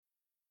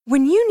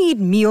When you need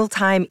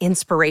mealtime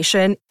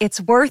inspiration,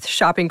 it's worth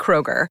shopping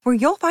Kroger, where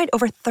you'll find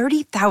over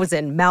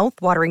 30,000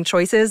 mouth-watering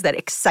choices that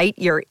excite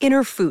your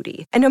inner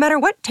foodie. And no matter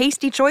what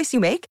tasty choice you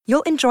make,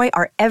 you'll enjoy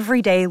our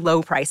everyday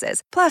low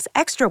prices, plus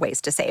extra ways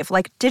to save,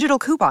 like digital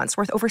coupons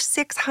worth over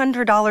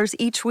 $600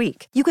 each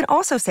week. You can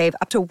also save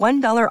up to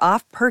 $1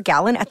 off per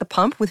gallon at the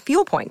pump with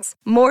fuel points.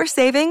 More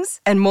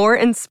savings and more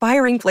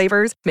inspiring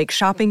flavors make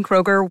shopping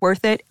Kroger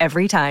worth it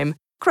every time.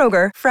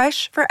 Kroger,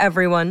 fresh for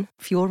everyone.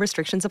 Fuel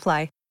restrictions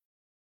apply.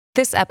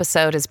 This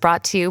episode is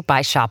brought to you by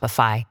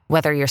Shopify.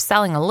 Whether you're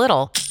selling a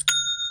little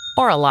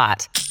or a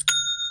lot,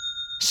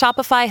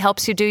 Shopify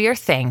helps you do your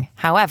thing,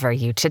 however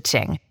you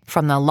cha-ching.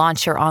 From the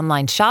launch your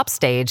online shop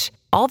stage,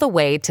 all the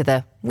way to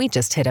the we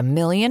just hit 1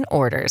 million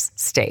orders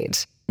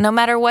stage. No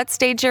matter what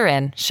stage you're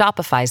in,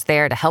 Shopify's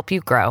there to help you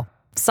grow.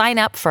 Sign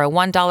up for a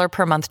 $1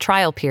 per month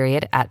trial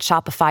period at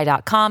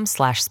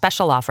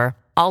shopify.com/special offer,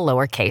 all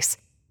lowercase.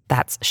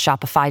 That's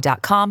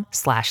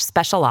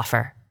shopify.com/special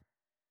offer.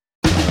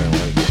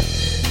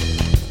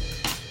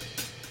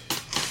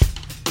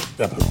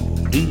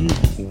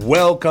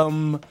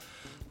 Welcome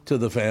to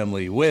the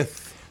family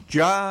with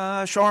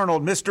Josh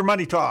Arnold, Mr.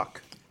 Money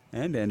Talk.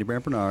 And Andy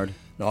Brandt Bernard.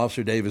 Now,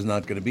 Officer Dave is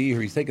not going to be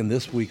here. He's taking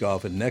this week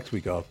off and next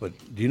week off. But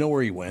do you know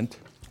where he went?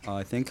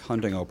 I think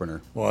hunting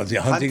opener. Well, is he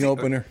a hunting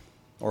opener?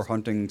 Or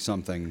hunting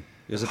something.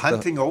 Is it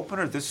Hunting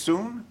opener this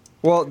soon?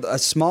 Well, a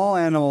small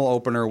animal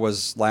opener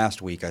was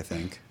last week, I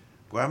think.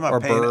 Well, I'm Or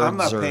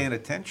not birds paying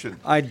attention.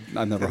 I've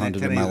never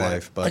hunted in my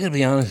life, I but got to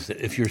be honest.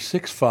 If you're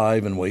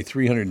 6'5" and weigh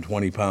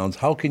 320 pounds,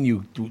 how can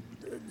you do?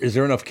 Is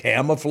there enough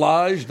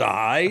camouflage to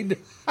hide?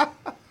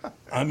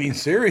 I mean,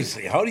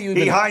 seriously, how do you?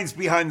 He hides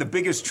behind the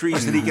biggest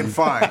trees that he can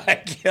find. I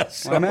guess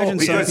so. Well, I imagine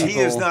Because some he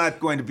is people- not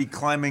going to be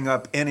climbing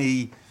up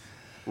any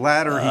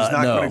ladder. He's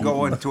not no. going to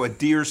go into a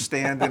deer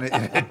stand in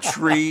a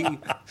tree.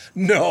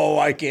 No,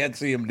 I can't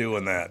see him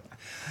doing that.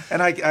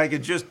 And I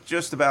could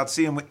just about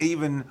see him,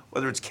 even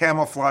whether it's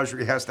camouflage or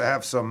he has to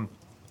have some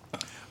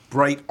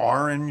bright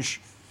orange.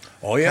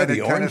 Oh yeah, Kinda- the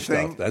kinda orange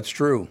thing. stuff. That's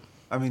true.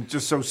 I mean,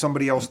 just so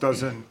somebody else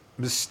doesn't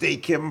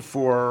mistake him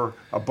for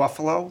a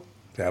buffalo.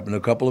 It happened to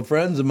a couple of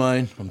friends of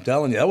mine. I'm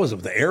telling you, that was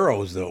with the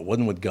arrows, though. It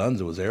wasn't with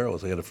guns. It was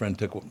arrows. I had a friend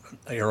took an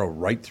arrow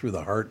right through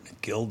the heart and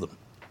killed him.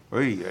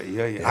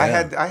 Yeah.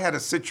 I had a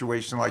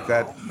situation like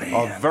that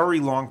a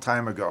very long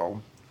time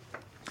ago.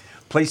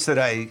 Place that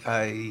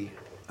I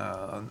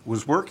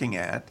was working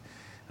at.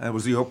 It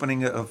was the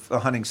opening of the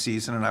hunting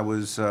season, and I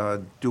was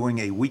doing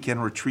a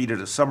weekend retreat at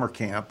a summer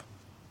camp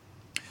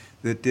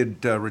that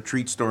did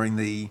retreats during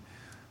the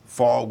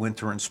fall,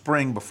 winter, and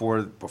spring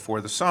before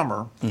the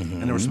summer.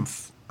 Mm-hmm. And there were some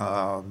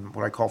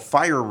what I call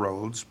fire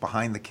roads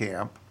behind the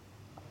camp.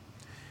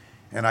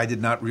 And I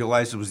did not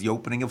realize it was the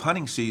opening of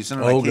hunting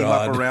season. And I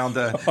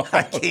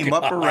came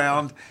up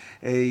around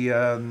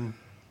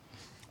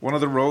one of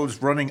the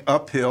roads running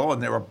uphill,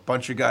 and there were a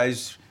bunch of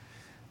guys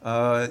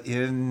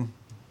in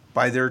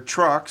by their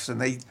trucks, and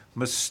they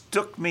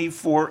mistook me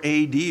for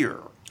a deer.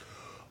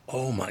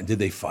 Oh my! Did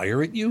they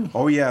fire at you?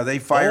 Oh yeah, they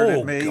fired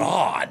at me. Oh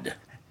God!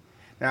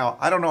 Now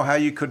I don't know how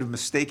you could have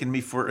mistaken me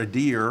for a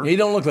deer. You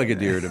don't look like a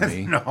deer to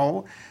me.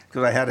 No,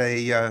 because I had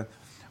a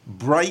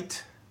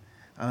bright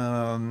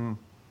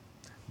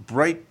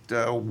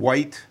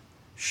white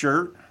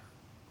shirt,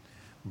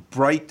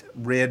 bright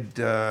red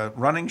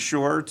running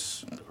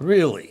shorts.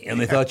 Really?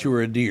 And they thought you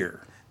were a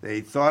deer.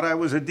 They thought I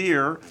was a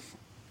deer,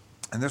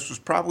 and this was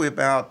probably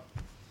about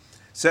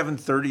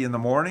 7:30 in the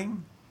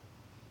morning.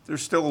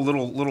 There's still a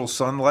little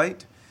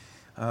sunlight.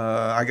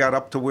 I got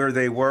up to where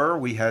they were.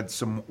 We had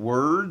some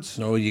words.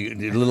 No, you're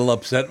a little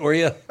upset, were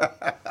you?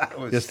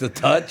 Just a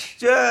touch?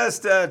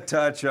 Just a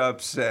touch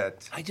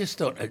upset. I just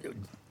don't.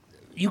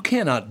 You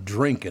cannot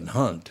drink and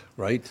hunt,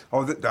 right?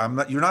 Oh,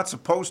 you're not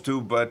supposed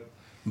to, but.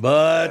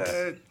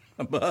 But.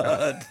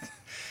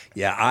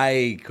 Yeah,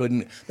 I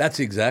couldn't. That's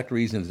the exact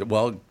reason.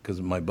 Well,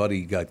 because my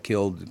buddy got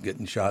killed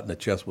getting shot in the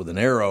chest with an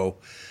arrow.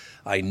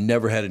 I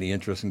never had any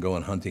interest in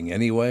going hunting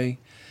anyway.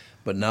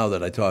 But now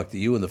that I talk to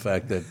you and the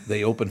fact that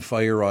they opened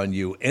fire on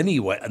you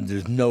anyway, and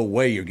there's no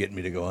way you're getting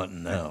me to go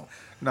hunting now.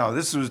 No,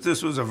 this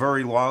was a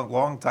very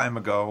long time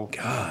ago.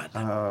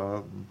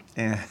 God.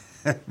 And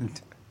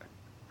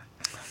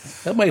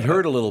That might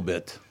hurt a little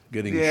bit,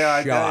 getting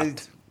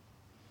shot.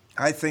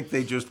 I think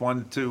they just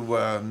wanted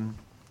to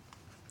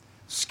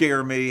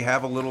scare me,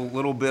 have a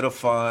little bit of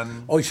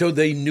fun. Oh, so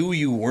they knew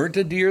you weren't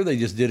a deer? They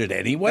just did it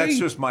anyway? That's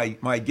just my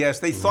guess.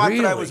 They thought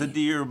that I was a Really?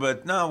 deer,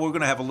 but no, we're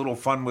going to have a little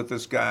fun with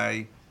this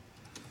guy.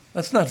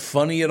 That's not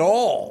funny at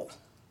all.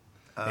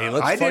 Hey,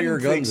 let's I fire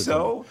didn't think guns at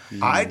so. them.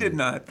 I did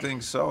not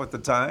think so at the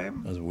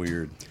time. That was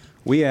weird.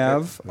 we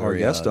have our Very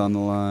guest odd. on the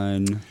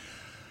line.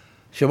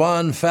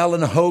 Siobhan,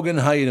 Fallon, Hogan,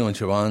 how you doing,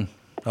 Siobhan?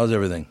 How's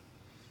everything?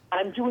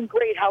 I'm doing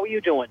great. How are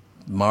you doing?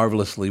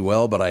 Marvelously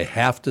well, but I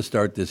have to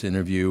start this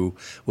interview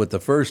with the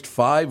first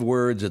 5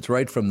 words. It's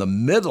right from the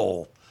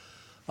middle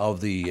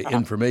of the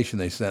information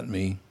they sent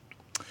me.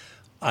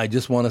 I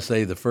just want to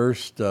say the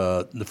first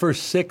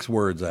 6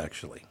 words,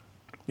 actually.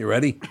 You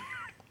ready?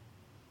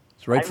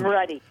 It's right I'm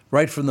ready.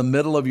 Right from the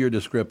middle of your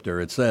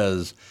descriptor. It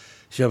says,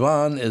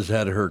 Siobhan is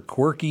at her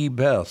quirky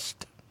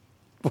best.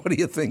 What do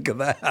you think of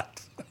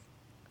that?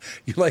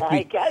 You like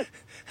I guess.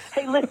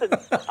 Hey, listen,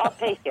 I'll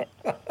take it.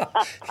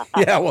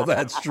 Yeah, well,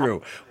 that's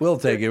true. We'll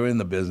take it. We're in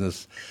the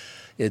business.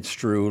 It's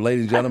true.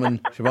 Ladies and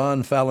gentlemen,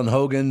 Siobhan Fallon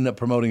Hogan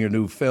promoting her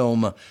new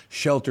film,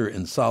 Shelter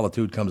in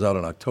Solitude, comes out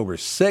on October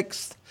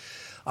 6th.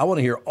 I want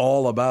to hear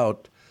all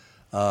about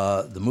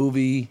the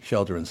movie,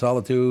 Shelter in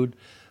Solitude,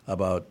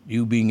 about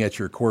you being at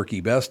your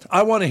quirky best.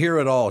 I want to hear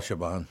it all,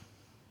 Siobhan.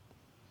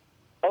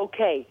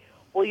 Okay.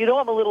 Well, you know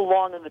I'm a little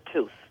long in the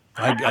tooth.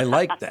 I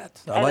like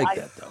that. I like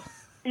that, though.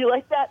 You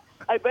like that?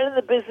 I've been in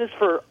the business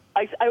for,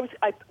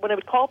 when I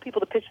would call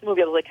people to pitch the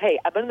movie, I was like, hey,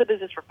 I've been in the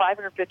business for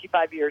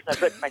 555 years, and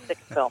I've written my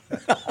sixth film.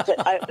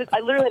 I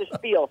literally had a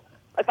spiel.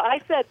 If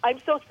I said, I'm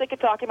so sick of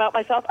talking about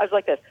myself, I was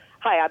like this.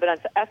 Hi, I've been on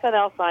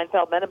SNL,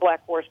 Seinfeld, Men in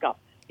Black, Forrest Gump.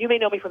 You may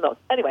know me from those.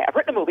 Anyway, I've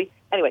written a movie.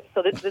 Anyway,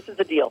 so this is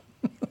the deal.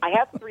 I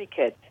have 3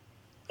 kids,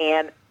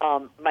 and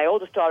my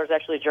oldest daughter is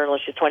actually a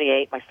journalist. She's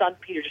 28. My son,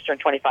 Peter, just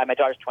turned 25. My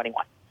daughter's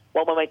 21.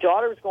 Well, when my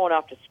daughter was going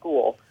off to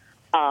school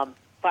 5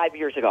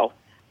 years ago,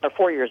 or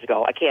 4 years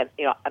ago,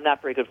 I'm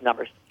not very good with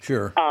numbers.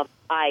 Sure.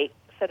 I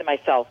said to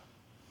myself,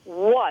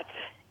 what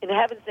in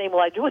heaven's name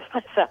will I do with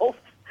myself?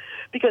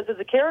 Because as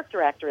a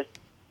character actress,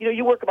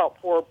 you work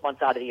about 4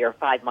 months out of the year,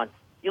 5 months.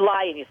 You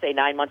lie and you say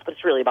 9 months, but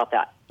it's really about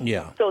that.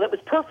 Yeah. So that was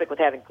perfect with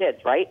having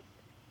kids, right?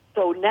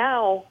 So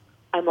now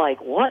I'm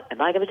like, what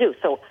am I going to do?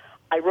 So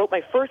I wrote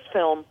my first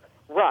film,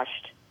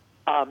 Rushed,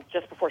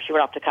 just before she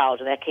went off to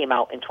college, and that came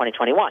out in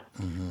 2021.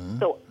 Mm-hmm.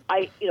 So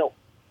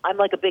I'm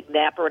like a big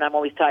napper, and I'm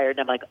always tired, and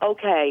I'm like,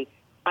 okay,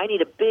 I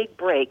need a big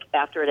break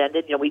after it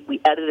ended.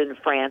 We edited in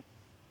France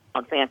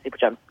on Fancy,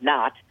 which I'm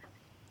not,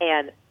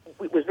 and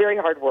it was very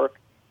hard work,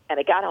 and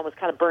I got home, was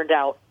kind of burned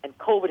out, and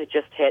COVID had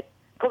just hit.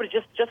 COVID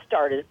had just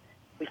started.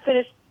 We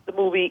finished the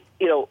movie,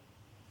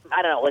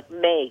 like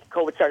May.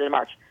 COVID started in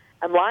March.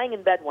 I'm lying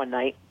in bed one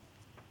night.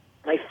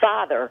 My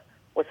father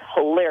was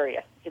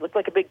hilarious. He looked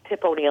like a big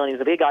Tip O'Neill, and he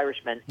was a big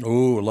Irishman.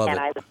 Ooh, love it. And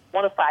I was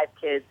one of 5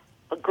 kids,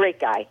 a great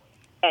guy.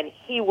 And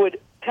he would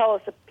tell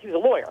us, he was a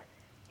lawyer,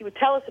 he would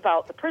tell us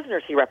about the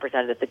prisoners he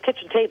represented at the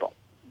kitchen table.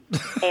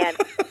 And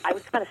I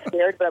was kind of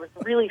scared, but I was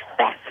really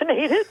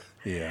fascinated.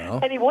 Yeah.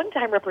 And he one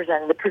time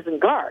represented the prison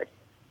guard.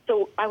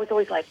 So I was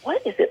always like,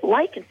 what is it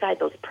like inside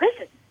those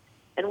prisons?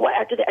 And what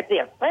do they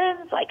have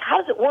friends? Like,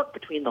 how does it work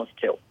between those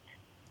two?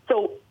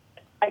 So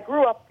I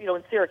grew up,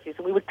 in Syracuse,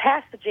 and we would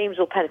pass the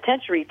Jamesville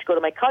Penitentiary to go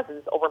to my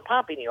cousins over in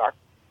Pompey, New York.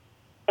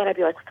 And I'd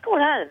be like, what's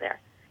going on in there?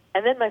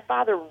 And then my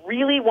father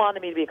really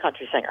wanted me to be a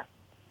country singer.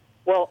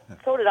 Well,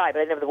 so did I, but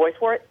I didn't have the voice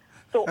for it.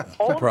 So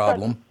all it's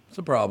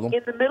a problem.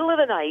 In the middle of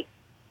the night,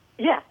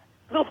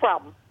 little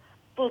problem,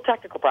 little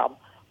technical problem.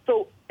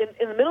 So in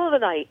the middle of the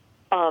night,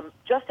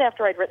 just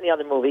after I'd written the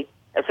other movie,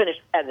 or finished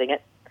editing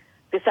it,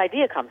 this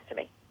idea comes to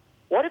me.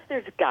 What if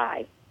there's a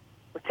guy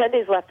with 10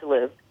 days left to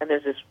live, and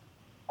there's this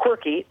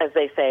quirky, as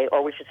they say,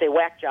 or we should say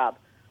whack job,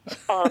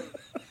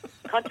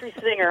 country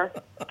singer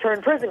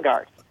turned prison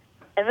guard?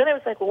 And then I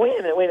was like, well, wait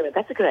a minute,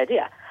 that's a good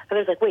idea. And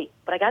I was like, wait,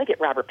 but I got to get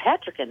Robert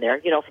Patrick in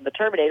there, from the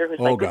Terminator, who's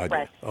my good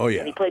friend. Oh, yeah.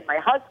 And he played my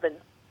husband,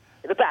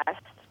 the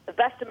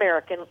best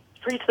American,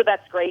 treats the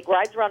vets great,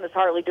 rides around his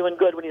Harley doing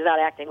good when he's not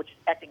acting, which is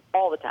acting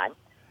all the time.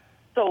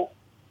 So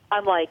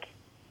I'm like,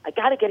 I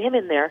got to get him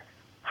in there.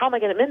 How am I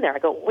getting him in there? I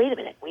go, wait a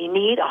minute, we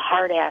need a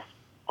hard-ass,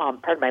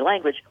 pardon my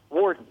language,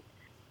 warden.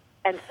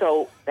 And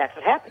so that's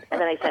what happened.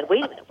 And then I said,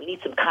 wait a minute, we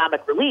need some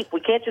comic relief. We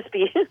can't just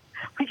be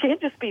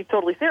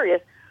totally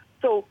serious.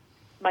 So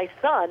my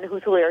son,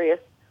 who's hilarious,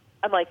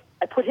 I'm like,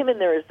 I put him in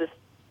there as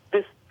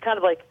this kind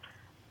of like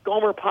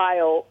Gomer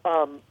Pyle.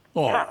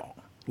 Cop.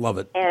 Love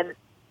it. And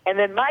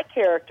then my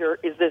character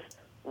is this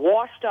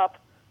washed up.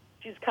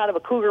 She's kind of a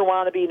cougar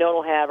wannabe. No one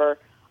will have her.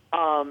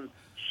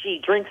 She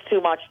drinks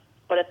too much,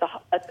 but at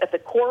the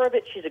core of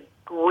it, she's a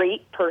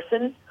great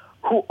person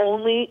who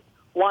only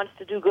wants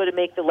to do good and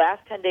make the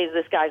last 10 days of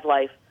this guy's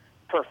life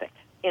perfect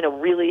in a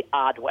really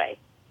odd way,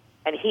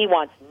 and he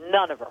wants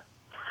none of her.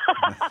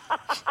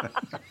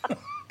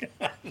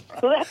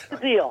 So that's the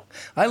deal.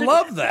 I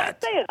love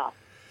that. Say enough.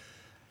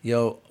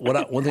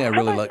 One thing I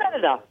really like. Said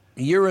enough.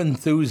 Your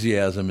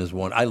enthusiasm is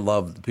one. I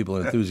love people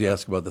who are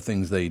enthusiastic about the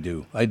things they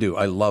do. I do.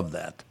 I love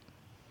that.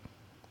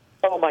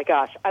 Oh, my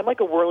gosh. I'm like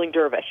a whirling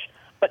dervish.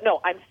 But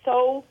no,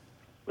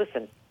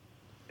 listen,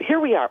 here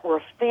we are. We're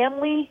a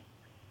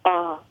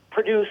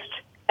family-produced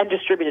and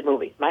distributed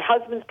movie. My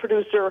husband's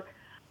producer.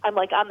 I'm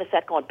like on the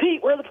set going,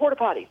 Pete, where are the porta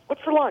potties?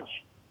 What's for lunch?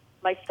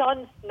 My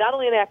son's not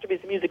only an actor, but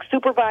he's a music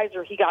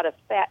supervisor. He got us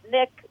Fat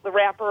Nick, the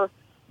rapper,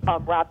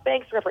 Rob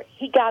Banks, the rapper.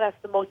 He got us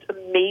the most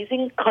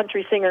amazing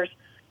country singers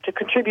to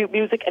contribute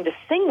music and to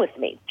sing with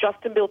me.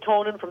 Justin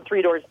Biltonen from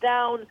Three Doors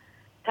Down,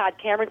 Todd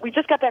Cameron. We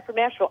just got back from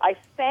Nashville. I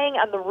sang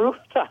on the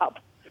rooftop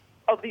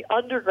of the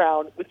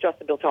Underground with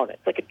Justin Biltonen.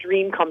 It's like a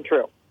dream come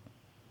true.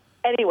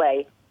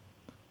 Anyway,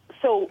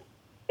 so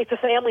it's a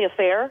family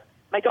affair.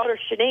 My daughter,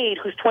 Sinead,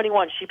 who's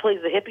 21, she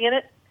plays the hippie in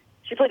it.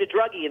 She played a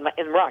druggie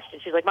in Rush,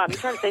 and she's like, Mom, you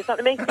trying to say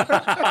something to me?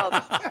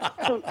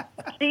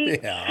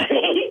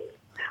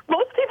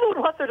 Most people would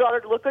want their daughter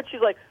to look good.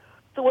 She's like,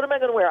 so what am I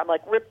going to wear? I'm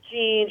like, ripped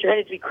jeans, your head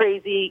needs to be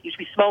crazy, you should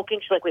be smoking.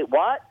 She's like, wait,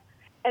 what?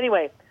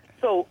 Anyway,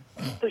 so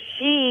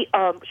she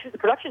was the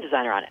production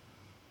designer on it.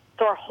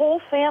 So our whole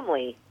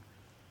family,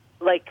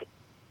 like,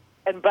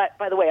 and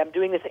by the way, I'm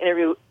doing this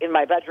interview in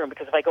my bedroom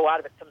because if I go out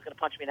of it, someone's going to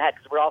punch me in the head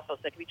because we're all so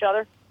sick of each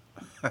other.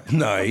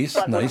 Nice,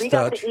 but nice we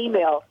touch. Got the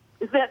email.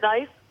 Isn't that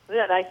nice?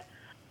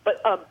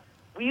 But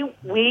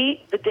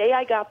the day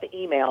I got the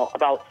email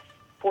about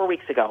 4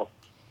 weeks ago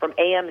from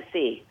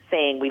AMC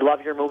saying we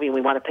love your movie and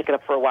we want to pick it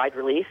up for a wide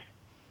release,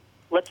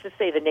 let's just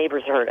say the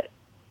neighbors heard it.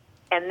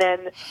 And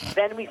then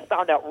we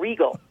found out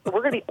Regal. So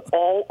we're going to be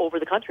all over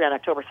the country on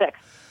October 6th.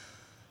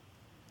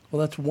 Well,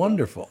 that's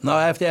wonderful. Now,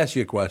 I have to ask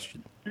you a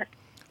question.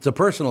 It's a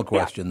personal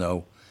question,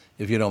 though,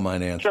 if you don't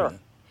mind answering. Sure.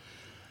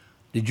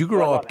 Did you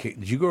grow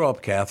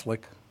up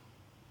Catholic?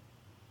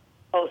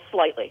 Oh,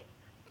 slightly.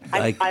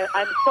 I'm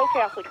so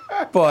Catholic.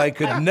 Boy, I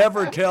could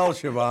never tell,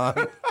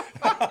 Siobhan.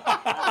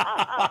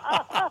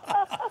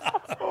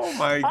 Oh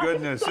my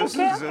goodness! So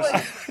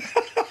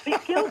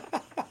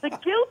the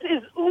guilt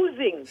is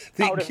oozing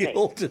out of me. The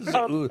guilt is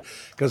oozing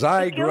because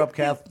I grew up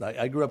Catholic.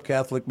 I grew up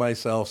Catholic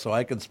myself, so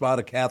I can spot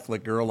a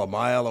Catholic girl a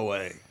mile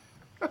away.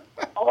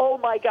 Oh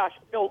my gosh!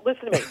 No,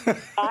 listen to me.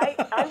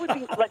 I would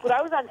be like when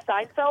I was on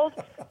Seinfeld,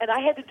 and I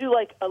had to do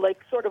like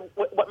sort of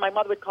what my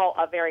mother would call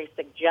a very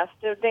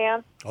suggestive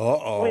dance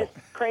with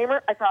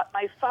Kramer. I thought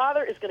my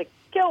father is going to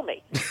kill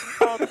me.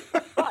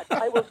 But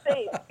I will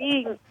say,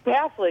 being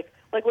Catholic,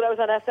 like when I was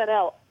on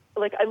SNL,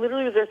 like I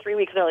literally was there 3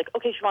 weeks, and they're like,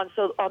 "Okay, Siobhan,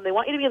 so they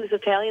want you to be in this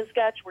Italian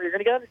sketch where you're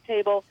going to get on this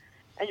table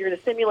and you're going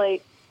to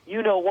simulate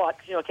you know what,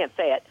 because I can't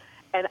say it."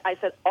 And I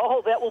said,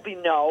 "Oh, that will be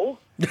no."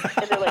 And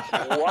they're like,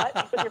 "What?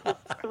 You've been here for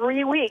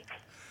 3 weeks."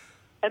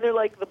 And they're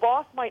like, "The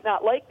boss might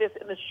not like this,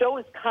 and the show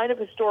is kind of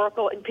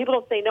historical, and people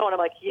don't say no." And I'm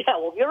like, "Yeah,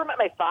 well, have you ever met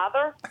my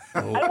father?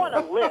 I want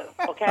to live,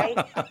 okay?"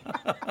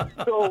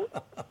 So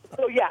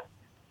yeah.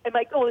 And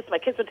listen, my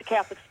kids went to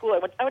Catholic school. I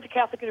went to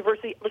Catholic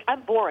university. Like,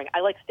 I'm boring.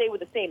 I stay with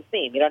the same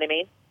theme. You know what I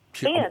mean?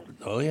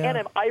 And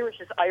I'm Irish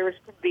as Irish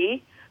can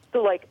be.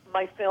 So like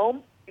my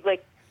film,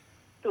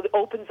 so it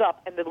opens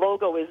up, and the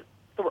logo is.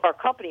 So our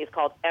company is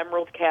called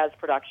Emerald Kaz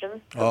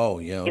Productions. Oh,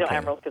 yeah, okay. You know,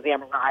 Emerald because the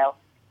Emerald Isle,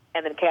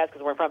 and then Kaz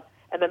because where I'm from.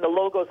 And then the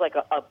logo is like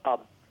a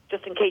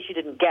just in case you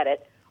didn't get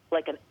it,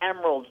 like an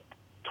emerald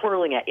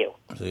twirling at you.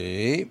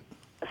 See?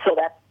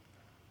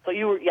 So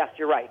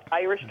you're right.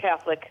 Irish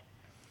Catholic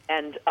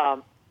and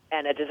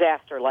a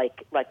disaster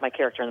like my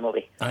character in the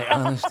movie.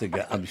 Honest to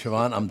God,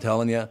 Siobhan, I'm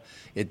telling you,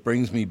 it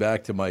brings me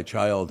back to my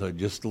childhood.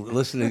 Just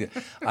listening,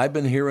 I've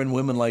been hearing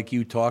women like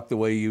you talk the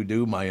way you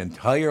do my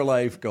entire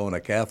life going to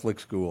Catholic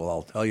school.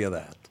 I'll tell you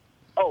that.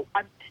 Oh,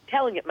 I'm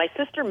telling you, my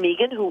sister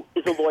Megan, who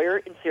is a lawyer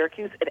in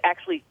Syracuse, and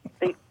actually,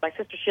 my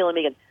sister Sheila and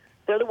Megan,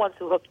 they're the ones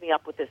who hooked me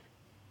up with this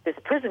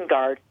prison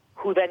guard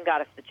who then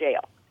got us to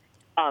jail.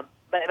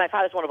 But my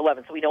father's one of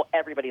 11, so we know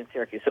everybody in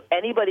Syracuse. So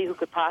anybody who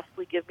could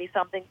possibly give me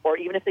something, or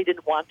even if they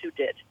didn't want to,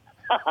 did.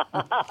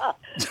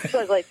 So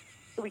I was like,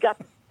 so we got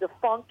the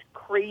defunct,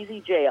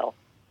 crazy jail,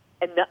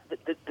 and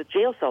the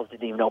jail cells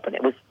didn't even open.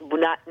 It was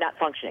not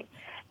functioning.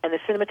 And the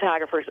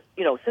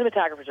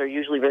cinematographers are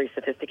usually very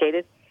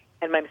sophisticated.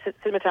 And my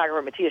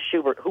cinematographer, Matthias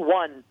Schubert, who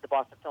won the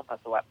Boston Film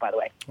Festival, by the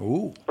way,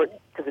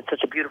 because it's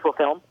such a beautiful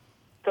film.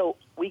 So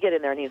we get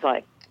in there, and he's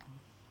like,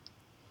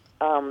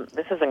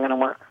 this isn't going to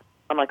work.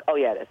 I'm like, oh,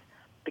 yeah, it is.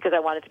 Because I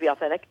want it to be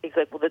authentic. He's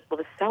like, well,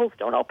 the cells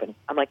don't open.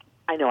 I'm like,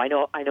 I know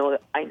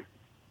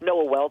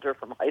a welder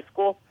from high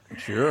school.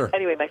 Sure.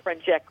 Anyway, my friend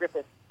Jack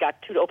Griffith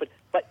got two to open.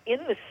 But in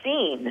the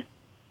scene,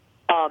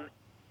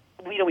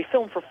 we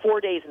filmed for 4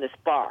 days in this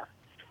bar,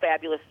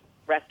 fabulous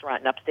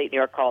restaurant in upstate New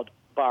York called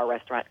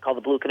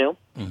the Blue Canoe,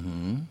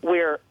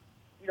 where,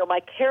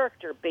 my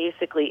character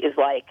basically is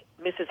like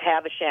Mrs.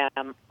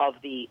 Havisham of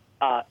the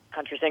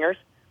country singers.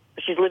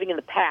 She's living in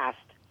the past.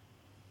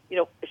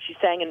 She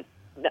sang in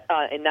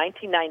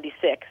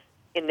 1996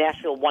 in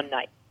Nashville one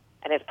night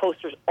and has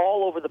posters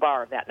all over the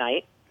bar that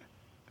night.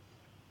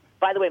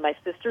 By the way, my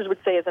sisters would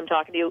say as I'm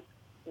talking to you,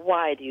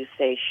 why do you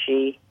say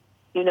she?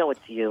 You know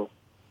it's you.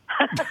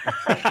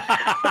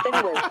 But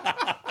anyway.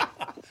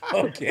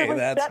 Okay,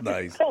 that's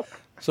nice.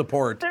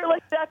 Support. They're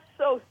like, that's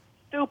so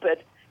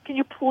stupid. Can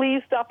you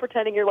please stop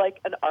pretending you're like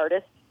an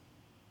artist?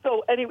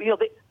 So anyway,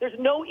 there's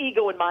no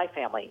ego in my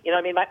family. You know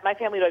what I mean? My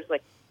family is always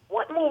like,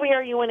 what movie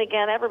are you in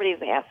again?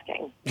 Everybody's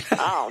asking.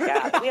 Oh,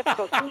 God. We have to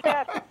go see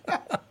that.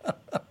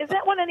 Is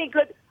that one any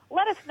good?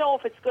 Let us know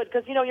if it's good,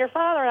 because, your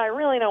father and I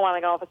really don't want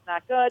to go if it's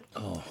not good.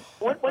 Oh.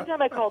 One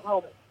time I called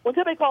home,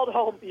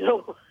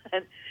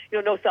 and,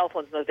 no cell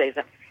phones in those days,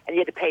 and you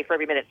had to pay for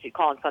every minute, so you'd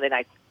call on Sunday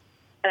nights.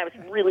 And I was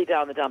really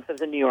down the dumps. I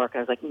was in New York, and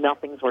I was like,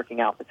 nothing's working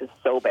out. This is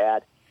so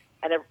bad.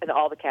 And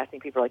all the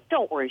casting people are like,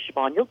 don't worry,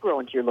 Siobhan, you'll grow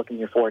into your look in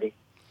your 40s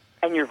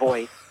and your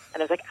voice.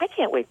 And I was like, I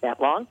can't wait that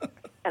long.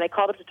 And I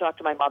called up to talk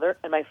to my mother,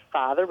 and my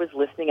father was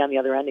listening on the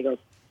other end. He goes,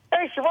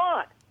 hey,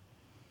 Siobhan,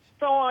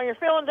 so you're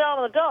feeling down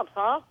in the dumps,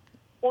 huh?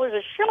 Well,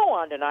 there's a show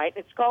on tonight.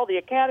 It's called the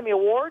Academy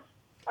Awards.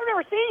 I've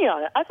never seen you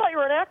on it. I thought you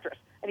were an actress.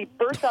 And he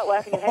bursts out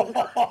laughing and hangs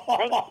up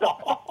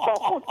the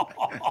phone.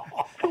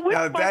 To which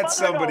Now, my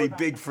that's mother somebody goes,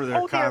 big for their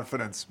 "Oh, dear." Yeah.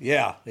 confidence.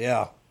 Yeah,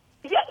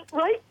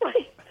 right.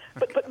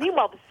 But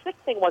meanwhile, the sick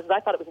thing was that I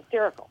thought it was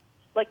hysterical.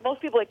 Like,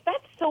 most people are like,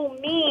 that's so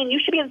mean. You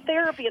should be in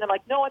therapy. And I'm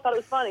like, no, I thought it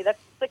was funny. That's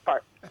the sick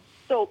part.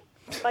 So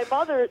my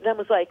mother then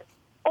was like,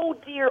 oh,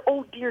 dear,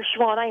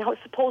 Siobhan, I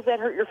suppose that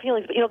hurt your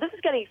feelings. But, this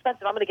is getting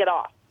expensive. I'm going to get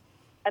off.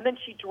 And then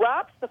she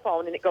drops the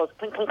phone, and it goes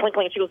clink, clink, clink,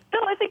 clink. And she goes,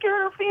 Bill, I think you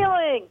hurt her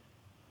feelings.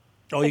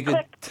 Oh, you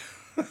could.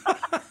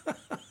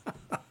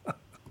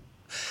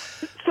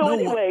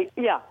 Anyway,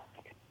 yeah.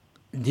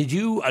 Did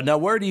you now?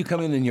 Where do you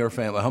come in your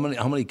family?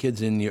 How many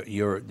kids in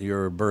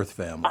your birth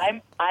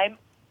family?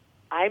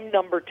 I'm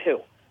number 2.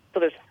 So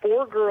there's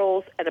 4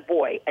 girls and a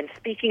boy. And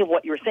speaking of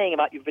what you were saying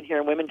about you've been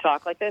hearing women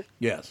talk like this.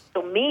 Yes.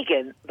 So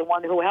Megan, the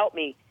one who helped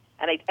me,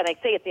 and I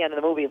say at the end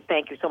of the movie,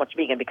 thank you so much,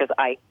 Megan, because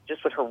I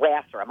just would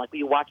harass her. I'm like, will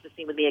you watch the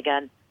scene with me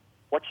again?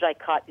 What should I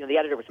cut? The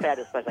editor was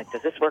fabulous. I was like,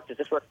 does this work?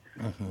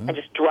 Mm-hmm. And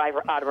just drive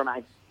her out of her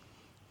mind.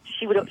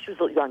 She was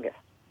the youngest.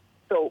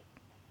 So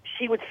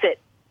she would sit,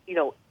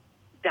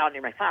 down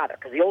near my father,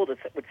 because the oldest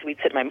would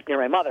sit near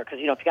my mother, because,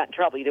 if you got in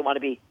trouble, you didn't want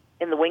to be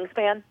in the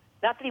wingspan.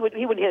 Not that he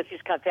wouldn't hit us, he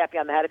just kind of tap you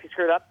on the head if you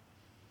screwed up.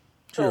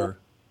 Sure. So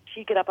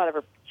she'd get up out of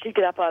her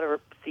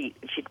seat,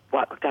 and she'd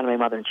walk down to my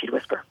mother, and she'd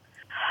whisper,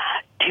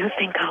 do you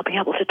think I'll be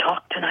able to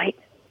talk tonight?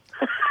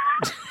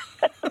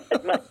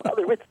 And my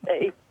mother would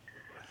say,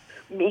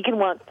 Megan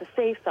wants to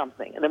say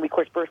something. And then we, of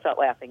course, burst out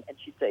laughing, and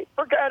she'd say,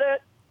 forget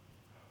it.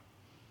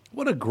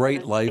 What a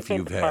great life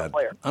you've had.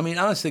 I mean,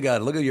 honest to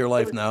God, look at your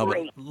life now,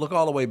 great. but look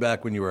all the way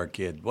back when you were a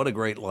kid. What a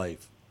great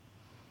life.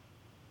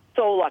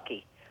 So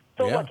lucky.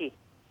 Lucky.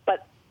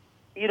 But,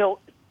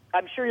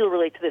 I'm sure you'll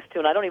relate to this, too,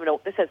 and I don't even know.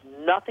 This has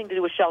nothing to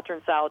do with Shelter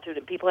in Solitude,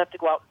 and people have to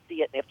go out and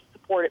see it, and they have to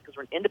support it because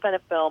we're an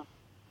independent film.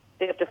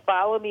 They have to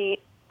follow me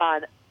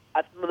on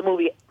the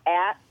movie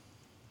on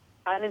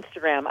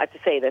Instagram. I have to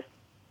say this,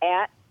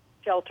 at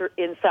Shelter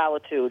in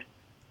Solitude,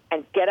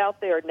 and get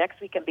out there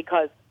next weekend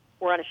because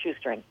we're on a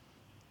shoestring.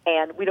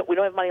 And we don't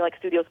have money like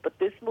studios, but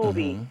this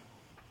movie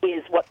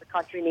is what the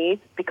country needs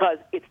because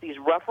it's these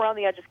rough around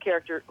the edges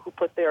characters who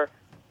put their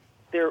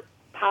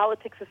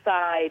politics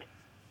aside,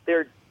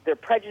 their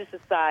prejudice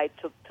aside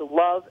to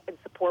love and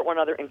support one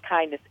another in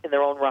kindness in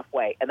their own rough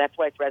way. And that's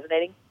why it's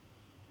resonating.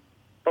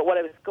 But what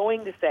I was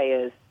going to say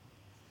is,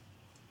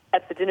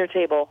 at the dinner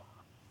table,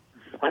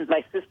 when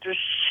my sister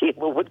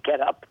Sheila would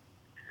get up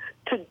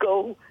to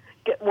go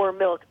get more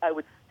milk, I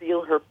would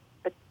steal her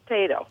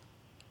potato.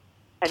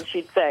 And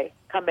she'd say,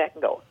 come back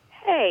and go,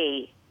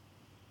 hey,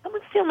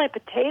 someone steal my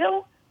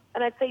potato?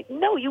 And I'd say,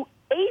 no, you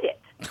ate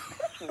it.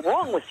 What's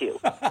wrong with you?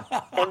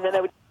 And then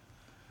I would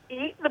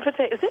eat the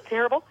potato. Is it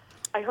terrible?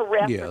 I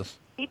harass her,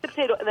 eat the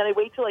potato, and then I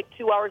wait till like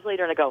 2 hours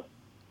later and I go,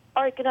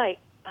 all right, good night.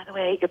 By the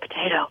way, I ate your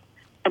potato.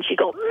 And she'd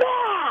go,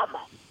 Mom!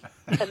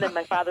 And then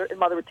my father and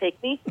mother would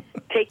take me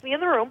in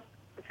the room,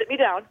 and sit me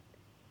down,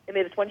 and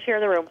made us one chair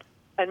in the room,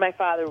 and my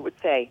father would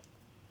say,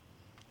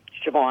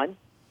 Siobhan,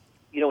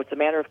 it's a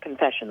matter of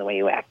confession the way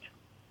you act.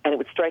 And it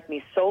would strike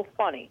me so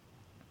funny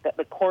that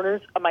the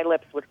corners of my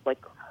lips would,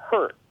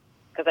 hurt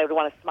because I would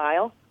want to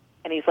smile.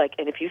 And he's like,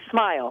 and if you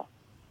smile,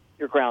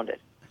 you're grounded.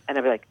 And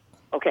I'd be like,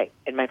 okay.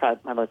 And my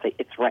mother would say,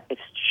 it's right.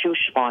 It's true,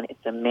 Siobhan.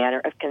 It's a matter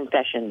of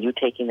confession, you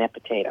taking that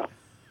potato.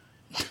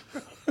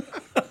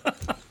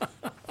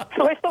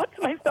 So I thought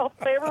to myself,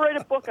 if I ever write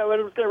a book, I was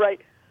going to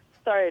write,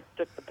 sorry, I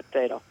took the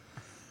potato.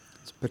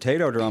 It's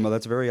potato drama.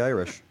 That's very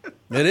Irish.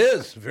 It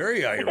is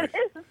very Irish.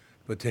 It is.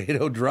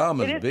 Potato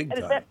drama is big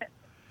time.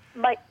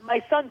 My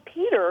son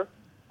Peter,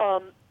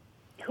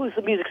 who's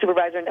the music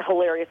supervisor and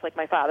hilarious like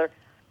my father,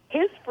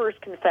 his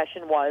first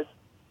confession was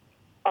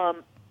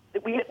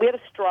that we had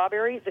a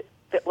strawberry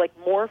that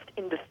morphed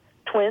into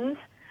twins.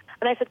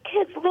 And I said,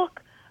 kids,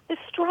 look, this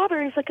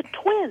strawberry is like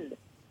a twin.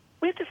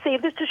 We have to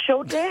save this to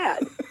show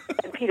Dad.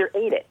 And Peter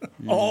ate it.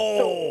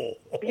 Oh.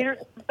 So Peter's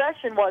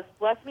confession was,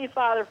 bless me,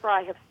 Father, for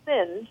I have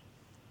sinned.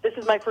 This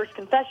is my first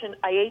confession.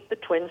 I ate the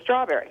twin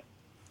strawberry.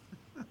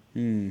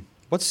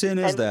 What sin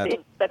is that?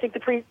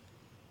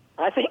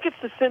 I think it's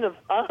the sin of,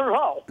 I don't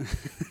know.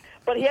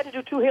 But he had to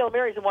do 2 Hail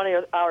Marys and one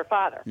Our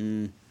Father.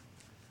 He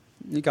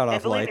got off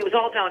and believe light. me, it was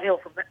all downhill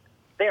from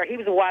there. He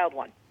was a wild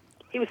one.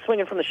 He was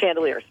swinging from the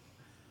chandeliers.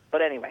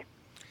 But anyway.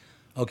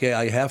 Okay,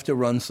 I have to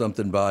run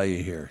something by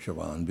you here,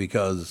 Siobhan,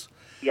 because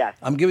yes.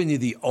 I'm giving you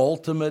the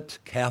ultimate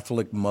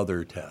Catholic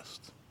mother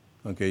test.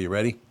 Okay, you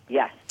ready?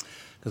 Yes.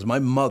 Because my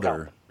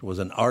mother was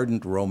an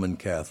ardent Roman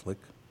Catholic.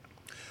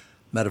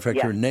 Matter of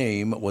fact, her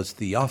name was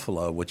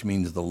Theophila, which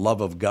means the love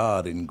of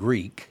God in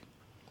Greek.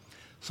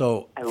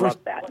 So I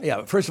love that.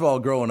 Yeah, first of all,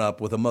 growing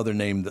up with a mother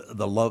named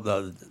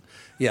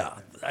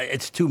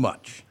it's too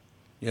much.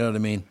 You know what I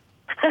mean?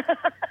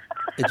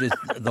 It's just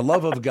the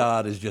love of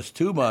God is just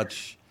too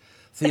much.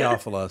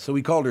 Theophila. So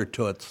we called her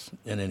Toots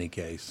in any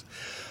case.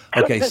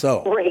 Okay,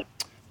 so great.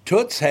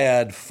 Toots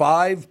had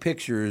 5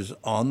 pictures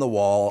on the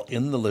wall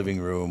in the living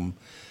room,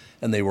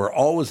 and they were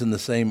always in the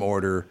same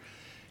order.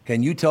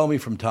 Can you tell me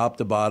from top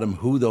to bottom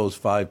who those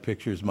 5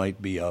 pictures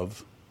might be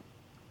of?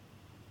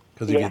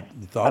 Because if you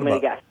thought I'm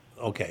about, guess.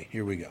 Okay,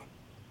 here we go.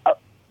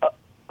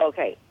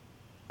 Okay.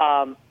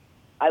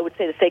 I would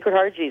say the Sacred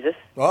Heart of Jesus.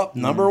 Oh,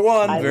 number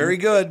one. Very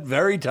good.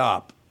 Very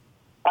top.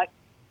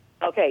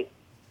 Okay.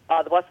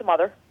 The Blessed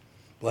Mother.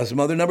 Blessed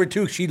Mother, number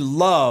two. She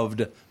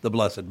loved the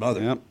Blessed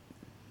Mother. Yep.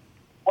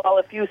 Well,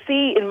 if you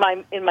see in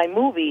my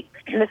movie,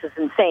 this is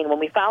insane. When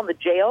we found the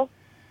jail,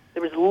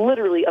 there was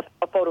literally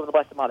a photo of the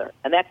Blessed Mother,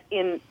 and that's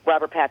in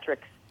Robert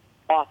Patrick's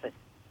office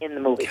in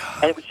the movie,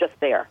 and it was just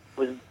there. It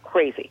was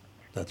crazy.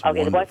 That's okay.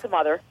 wonderful. The Blessed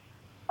Mother.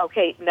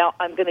 Okay, now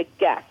I'm going to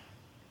guess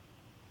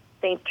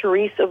Saint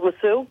Therese of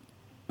Lisieux.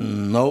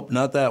 Nope,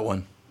 not that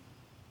one.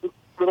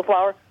 Little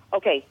Flower.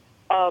 Okay.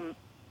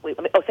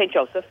 Saint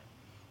Joseph.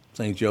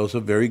 St.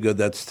 Joseph, very good.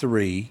 That's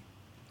three.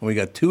 And we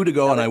got two to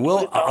go, and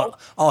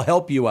I'll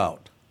help you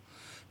out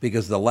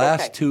because the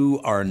last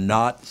two are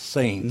not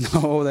saints.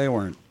 No, they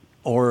weren't.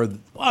 Or,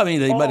 I mean,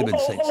 they might have been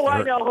saints.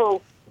 I know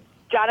who.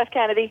 John F.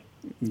 Kennedy.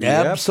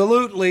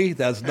 Absolutely.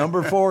 That's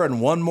number 4 and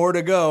one more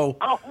to go.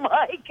 Oh,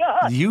 my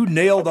God. You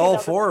nailed all now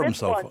 4 of them the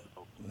so fifth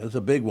far. That's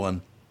a big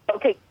one.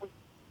 Okay.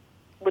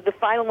 Would the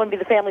final one be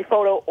the family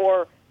photo,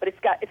 but it's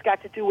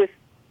got to do with,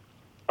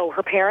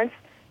 her parents?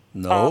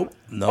 Nope.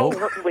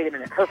 Wait a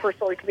minute. Her first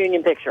Holy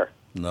Communion picture.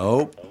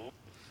 Nope.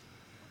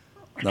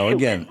 No,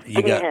 again,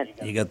 you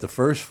got the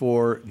first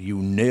 4. You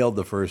nailed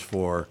the first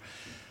 4.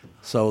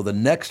 So the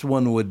next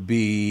one would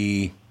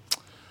be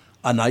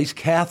a nice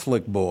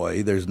Catholic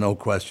boy. There's no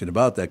question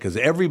about that because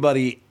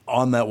everybody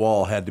on that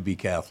wall had to be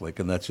Catholic,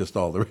 and that's just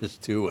all there is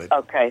to it.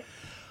 Okay.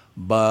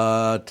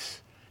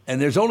 And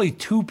there's only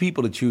 2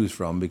 people to choose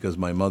from because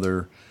my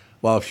mother,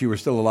 well, if she were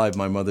still alive,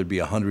 my mother'd be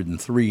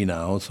 103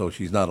 now, so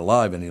she's not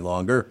alive any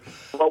longer.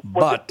 Well,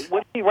 would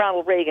it be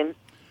Ronald Reagan?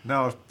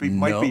 No, it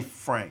might be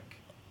Frank.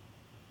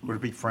 Would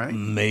it be Frank?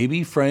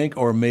 Maybe Frank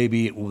or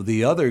maybe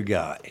the other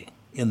guy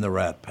in the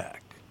Rat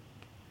Pack.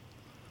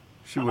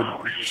 She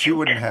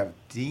wouldn't have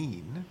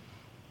Dean.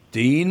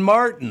 Dean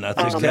Martin.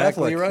 That's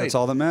exactly right. That's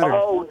all that matters.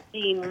 Oh,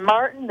 Dean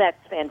Martin. That's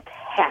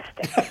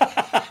fantastic.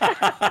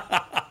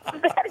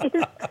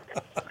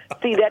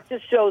 See, that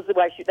just shows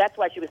that's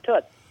why she was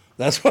toots.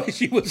 That's why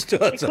she was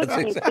toots.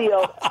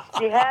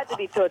 She had to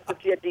be toots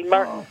if she had Dean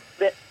Martin.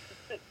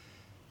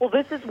 Well,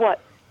 this is what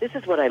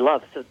I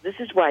love. So this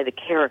is why my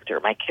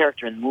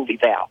character in the movie,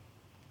 Val,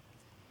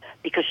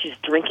 because she's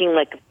drinking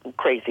like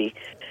crazy,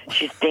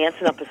 she's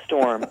dancing up a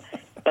storm,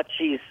 but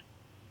she's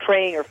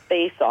praying her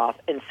face off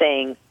and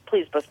saying,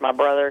 "Please bless my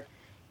brother,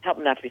 help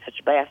him not to be such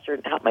a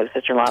bastard, help my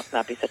sister-in-law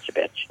not be such a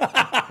bitch."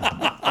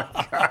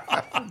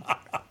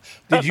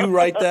 Did you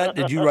write that?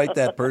 Did you write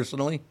that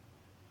personally?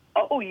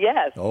 Oh,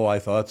 yes. Oh, I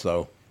thought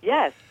so.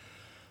 Yes.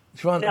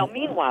 Siobhan, Now,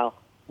 meanwhile,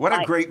 what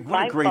a great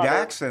mother,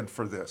 accent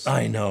for this.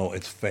 I know,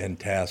 it's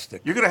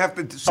fantastic. You're going to have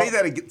to say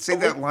that again, say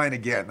that line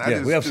again.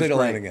 We have to say the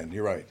line again.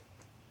 You're right.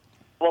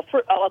 Well,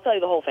 I'll tell you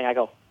the whole thing. I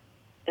go,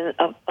 name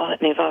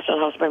Fallon,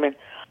 House Bergman.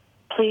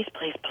 Please,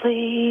 please,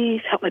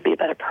 please help me be a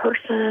better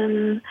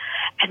person,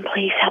 and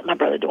please help my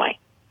brother Dwayne.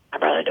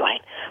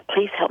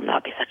 Please help him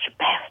not be such a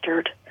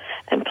bastard,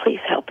 and please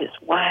help his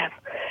wife,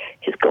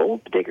 his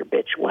gold digger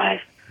bitch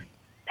wife,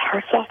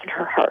 soften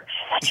her heart.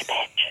 She's such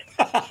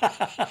a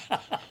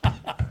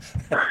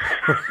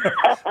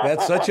bitch.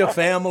 That's such a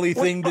family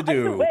thing to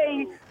do. By the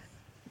way,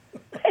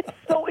 it's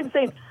so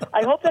insane.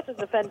 I hope that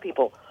doesn't offend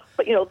people.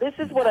 But, this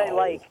is what I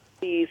like.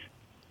 These,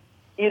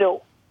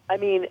 I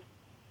mean,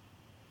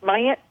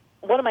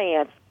 one of my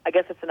aunts, I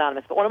guess it's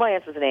anonymous, but one of my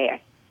aunts was an AA.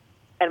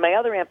 And my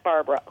other Aunt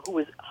Barbara, who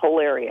was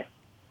hilarious,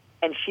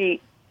 and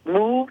she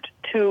moved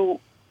to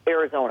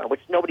Arizona,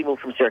 which nobody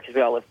moved from Syracuse.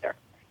 We all lived there.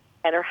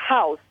 And her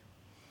house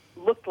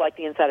looked like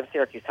the inside of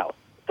Syracuse house.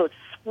 So it's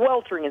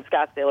sweltering in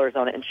Scottsdale,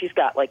 Arizona, and she's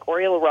got,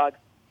 Oriole rugs,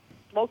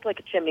 smoked like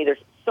a chimney. There's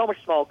so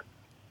much smoke.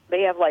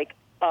 They have,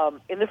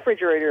 in the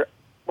refrigerator,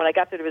 when I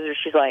got there to visit her,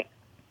 she's like,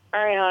 "All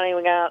right, honey,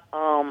 we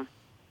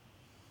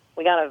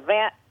got a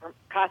vat from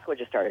Costco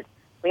just started.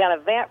 We got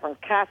a vat from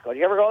Costco. Do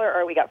you ever go there?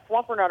 Or we got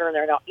fluffer nutter in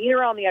there. Now, eat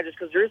around the edges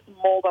because there is some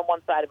mold on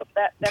one side of it,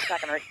 but that's not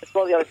going to hurt. Just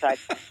go to the other side.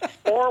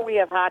 Or we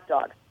have hot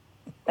dogs."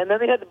 And then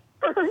they had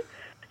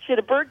she had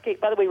a bird cage.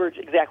 By the way, we were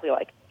exactly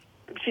alike.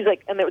 She's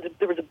like, and there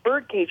was a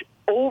bird cage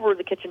over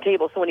the kitchen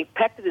table, so when he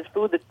pecked at his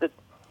food, the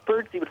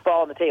bird seed would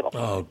fall on the table.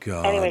 Oh,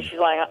 God. Anyway, she's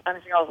like,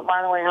 and she goes,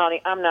 "By the way,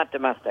 honey, I'm not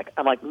domestic."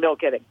 I'm like, "No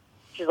kidding."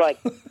 She's like,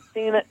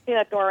 see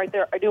that door right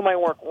there? I do my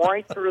work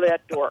right through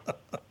that door.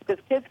 Because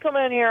kids come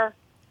in here,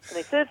 and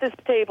they sit at this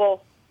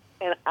table,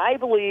 and I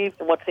believe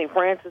in what St.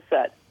 Francis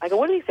said. I go,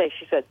 "What did he say?"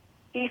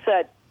 He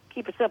said,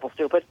 "Keep it simple,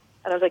 stupid."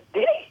 And I was like,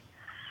 "Did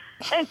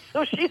he?" And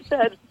so she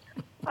said,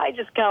 "I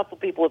just counsel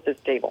people at this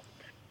table."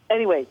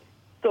 Anyway,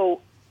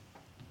 so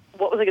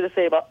what was I going to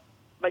say about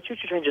my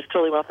choo-choo train? Just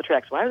totally went off the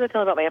tracks. Why was I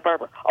telling about my Aunt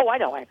Barbara? Oh, I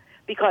know why.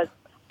 Because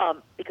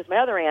my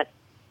other aunt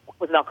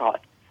was an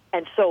alcoholic.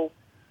 And so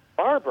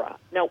Barbara,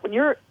 now when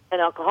you're an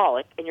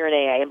alcoholic and you're an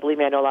AA, and believe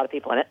me, I know a lot of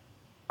people in it,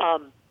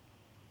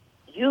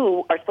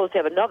 you are supposed to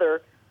have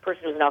another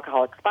person who's an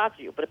alcoholic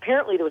sponsor you. But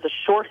apparently there was a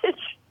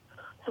shortage.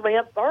 So my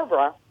Aunt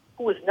Barbara,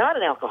 who was not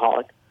an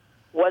alcoholic,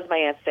 was my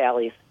Aunt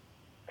Sally's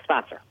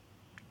sponsor.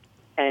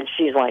 And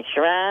she's like,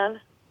 "Sharon,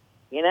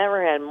 you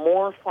never had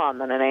more fun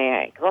than an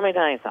AA. 'Cause let me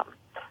tell you something.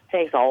 It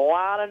takes a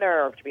lot of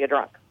nerve to be a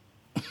drunk.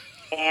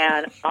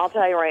 And I'll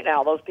tell you right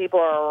now, those people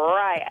are a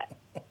riot.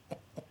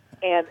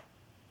 And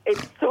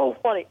it's so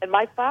funny. And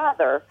my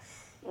father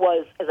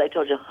was, as I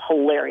told you,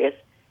 hilarious.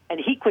 And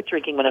he quit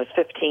drinking when I was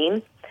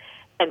 15.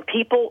 And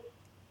people,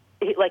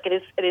 I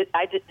did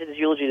his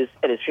eulogy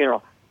at his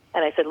funeral.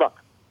 And I said, look,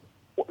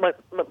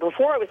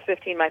 before I was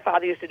 15, my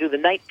father used to do the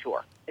night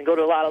tour and go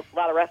to a lot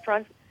of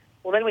restaurants.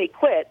 Well, then when he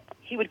quit,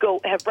 he would go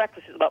have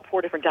breakfast at about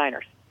 4 different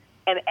diners.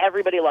 And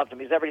everybody loved him.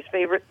 He was everybody's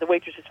favorite, the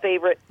waitress's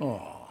favorite.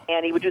 Oh.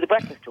 And he would do the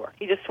breakfast tour.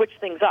 He just switched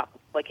things up,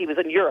 like he was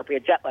in Europe. He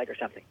had jet lag or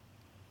something.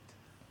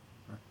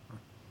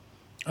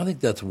 I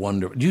think that's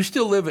wonderful. Do you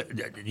still live?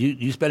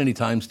 You spend any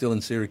time still in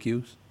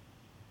Syracuse?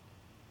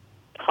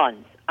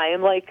 Tons. I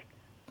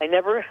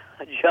never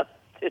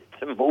adjusted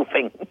to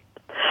moving.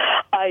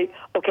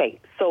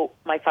 So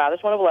my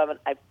father's one of 11.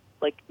 I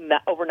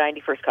over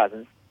 90 first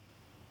cousins.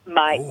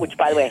 Which,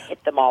 by the way, I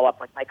hit them all up.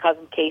 Like my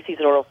cousin Casey's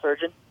an oral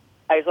surgeon.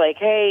 I was like,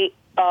 hey,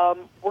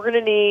 we're going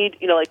to need,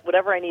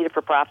 whatever I needed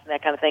for props and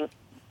that kind of thing.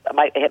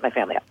 I hit my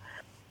family up.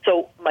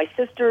 So my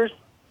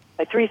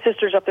 3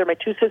 sisters up there, my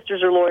 2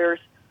 sisters are lawyers.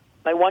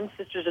 My 1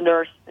 sister's a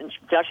nurse, and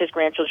Josh has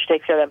grandchildren. She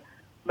takes care of them.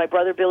 My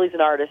brother Billy's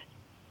an artist.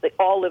 They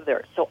all live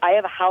there. So I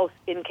have a house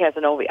in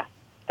Cazenovia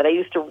that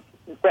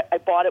I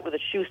bought it with a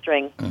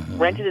shoestring,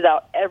 rented it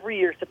out every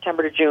year,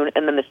 September to June,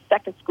 and then the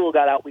second school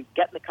got out, we'd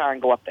get in the car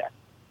and go up there.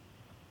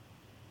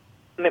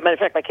 Matter of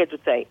fact, my kids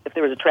would say, if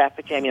there was a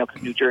traffic jam,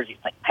 because New Jersey's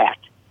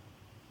packed,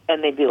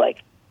 and they'd be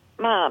like,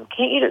 Mom,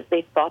 can't you just,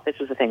 they thought this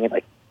was a thing, they'd be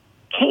like,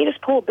 can't you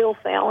just pull a Bill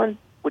Fallon?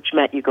 Which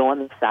meant you go on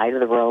the side of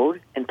the road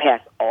and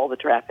pass all the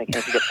traffic, and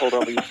if you get pulled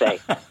over, you say,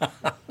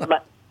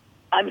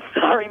 I'm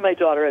sorry my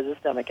daughter has a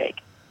stomachache.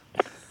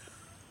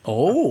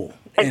 Oh.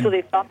 And so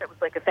they thought that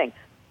was a thing.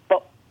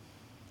 But,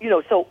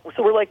 so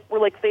we're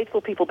like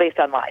faithful people based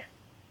on life.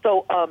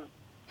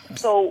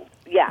 So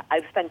yeah,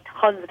 I've spent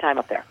tons of time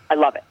up there. I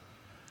love it.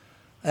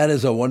 That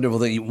is a wonderful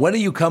thing. When are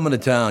you coming to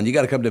town? You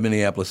got to come to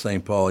Minneapolis,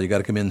 St. Paul. You got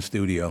to come in the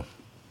studio.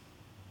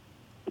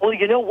 Well,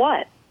 you know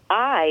what?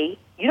 I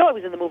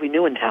was in the movie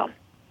New in Town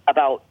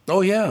about.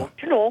 Oh yeah.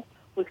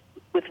 With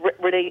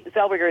Renee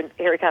Zellweger and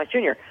Harry Connick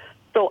Jr.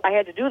 So I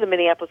had to do the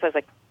Minneapolis. I was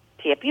like,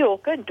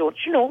 tapioca, and don't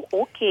you know?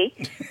 Okay.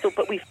 So,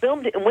 but we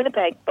filmed it in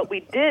Winnipeg. But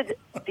we did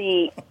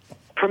the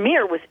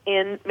premiere was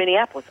in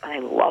Minneapolis, and I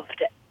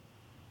loved it.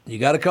 You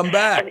got to come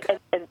back.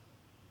 And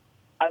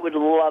I would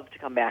love to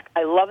come back.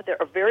 I love it there.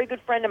 A very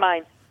good friend of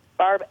mine,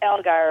 Barb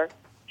Algar,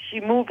 she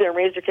moved there and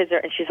raised her kids there,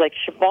 and she's like,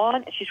 Siobhan,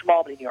 and she's from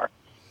Albany, New York.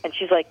 And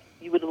she's like,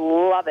 you would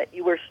love it.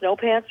 You wear snow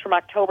pants from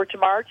October to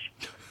March,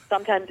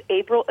 sometimes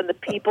April, and the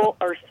people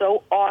are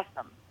so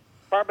awesome.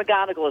 Barb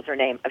McGonigal is her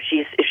name, if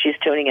she's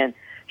tuning in.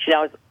 She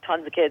now has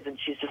tons of kids, and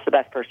she's just the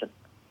best person.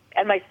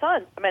 And my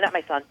son, not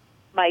my son,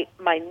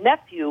 my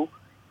nephew,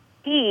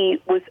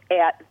 he was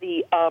at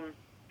the, oh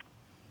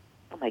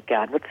my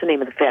God, what's the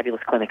name of the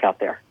fabulous clinic out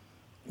there?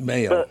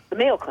 Mayo. The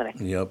Mayo Clinic.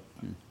 Yep.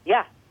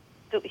 Yeah.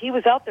 So he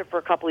was out there for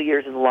a couple of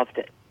years and loved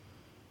it.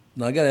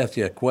 Now, I got to ask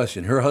you a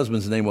question. Her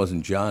husband's name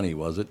wasn't Johnny,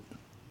 was it?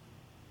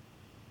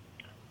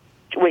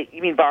 Wait,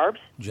 you mean Barb's?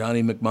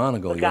 Johnny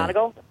McMonigal.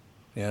 McGonigal?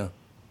 Yeah.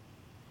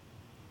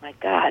 My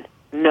God.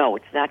 No,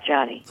 it's not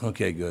Johnny.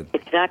 Okay, good.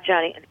 It's not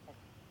Johnny. It's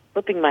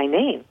flipping my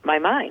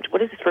mind.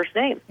 What is his first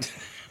name?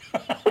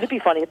 Would it be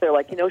funny if they're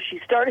like,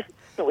 she started...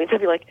 No, they'd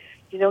be like,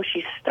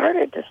 she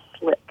started to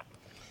slip.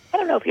 I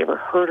don't know if you ever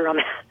heard her on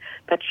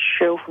that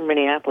show from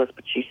Minneapolis,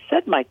 but she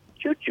said my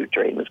choo-choo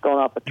train was going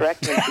off the track,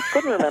 and she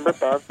couldn't remember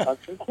Barb's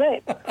husband's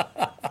name.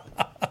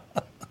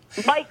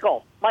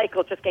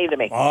 Michael just came to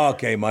me.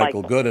 Okay,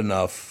 Michael. Good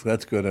enough.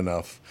 That's good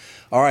enough.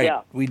 All right.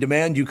 Yeah. We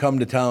demand you come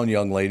to town,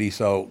 young lady,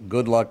 so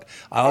good luck.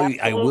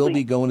 I will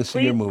be going to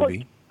see your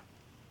movie.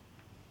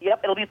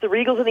 Yep, it'll be at the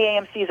Regals and the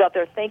AMCs out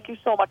there. Thank you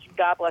so much, and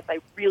God bless. I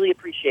really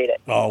appreciate it.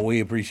 Oh,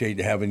 we appreciate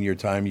having your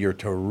time. You're a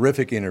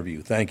terrific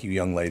interview. Thank you,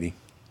 young lady.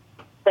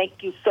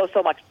 Thank you so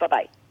much.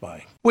 Bye-bye.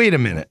 Bye. Wait a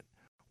minute.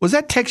 Was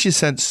that text you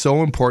sent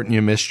so important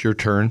you missed your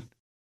turn?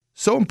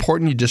 So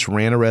important you just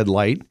ran a red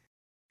light?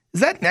 Is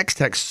that next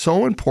text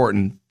so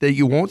important that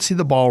you won't see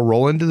the ball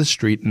roll into the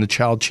street and the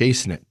child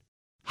chasing it?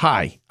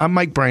 Hi, I'm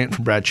Mike Bryant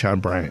from Bradshaw &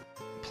 Bryant.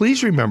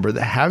 Please remember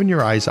that having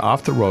your eyes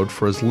off the road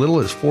for as little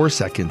as 4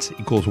 seconds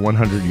equals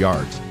 100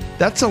 yards.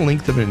 That's the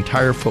length of an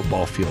entire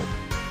football field.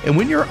 And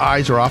when your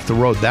eyes are off the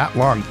road that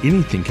long,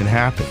 anything can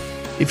happen.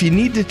 If you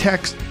need to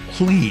text,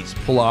 please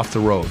pull off the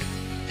road.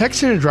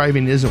 Texting and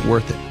driving isn't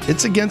worth it.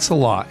 It's against the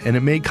law, and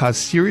it may cause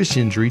serious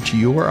injury to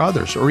you or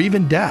others, or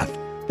even death.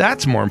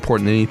 That's more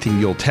important than anything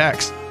you'll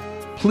text.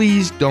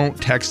 Please don't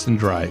text and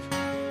drive.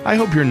 I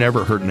hope you're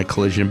never hurt in a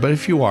collision, but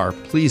if you are,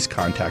 please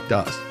contact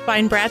us.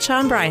 Find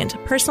Bradshaw & Bryant,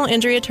 personal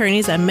injury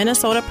attorneys at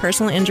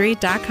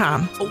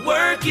minnesotapersonalinjury.com.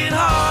 Working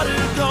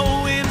harder,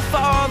 going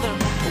farther,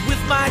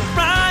 with Mike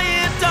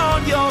Bryant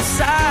on your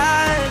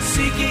side,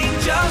 seeking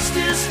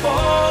justice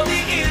for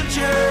the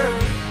injured.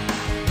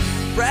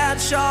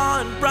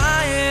 Bradshaw &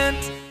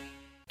 Bryant.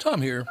 Tom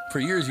here.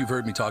 For years, you've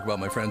heard me talk about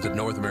my friends at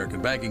North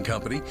American Banking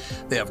Company.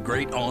 They have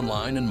great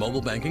online and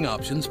mobile banking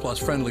options, plus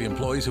friendly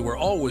employees who are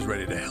always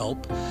ready to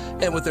help.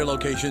 And with their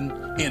location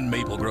in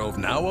Maple Grove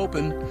now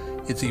open,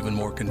 it's even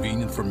more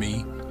convenient for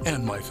me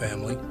and my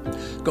family.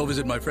 Go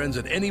visit my friends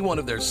at any one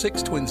of their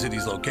 6 Twin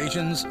Cities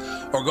locations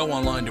or go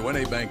online to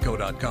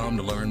nabankco.com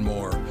to learn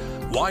more.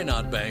 Why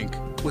not bank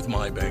with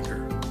my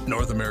banker?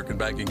 North American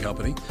Banking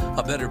Company,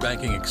 a better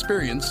banking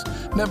experience,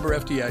 member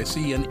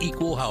FDIC, and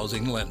equal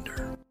housing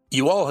lender.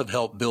 You all have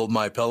helped build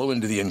MyPillow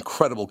into the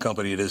incredible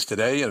company it is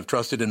today and have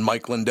trusted in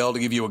Mike Lindell to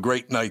give you a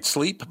great night's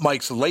sleep.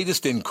 Mike's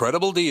latest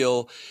incredible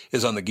deal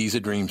is on the Giza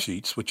Dream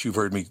Sheets, which you've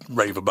heard me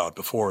rave about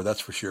before,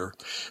 that's for sure.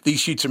 These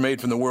sheets are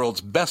made from the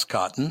world's best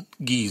cotton,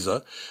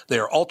 Giza. They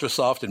are ultra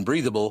soft and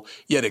breathable,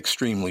 yet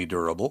extremely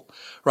durable.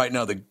 Right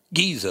now, the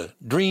Giza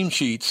Dream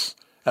Sheets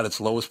at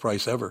its lowest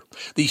price ever.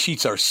 These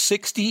sheets are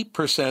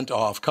 60%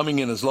 off, coming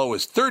in as low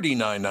as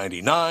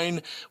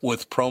 $39.99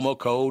 with promo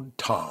code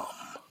TOM.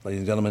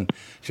 Ladies and gentlemen,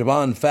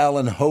 Siobhan,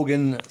 Fallon,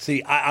 Hogan.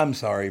 See, I'm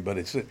sorry, but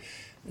it's one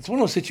of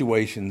those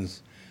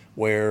situations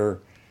where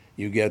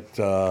you get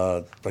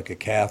like a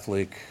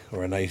Catholic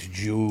or a nice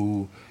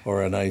Jew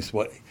or a nice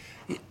what.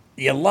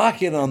 You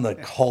lock in on the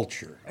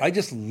culture. I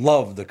just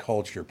love the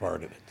culture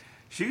part of it.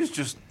 She was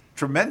just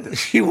tremendous.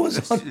 She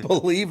was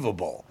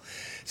unbelievable.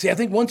 See, I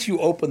think once you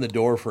open the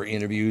door for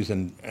interviews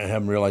and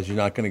have them realize you're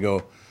not going to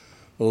go,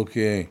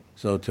 okay,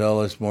 so tell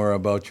us more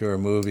about your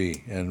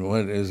movie and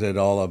what is it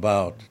all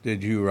about?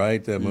 Did you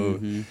write the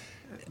movie?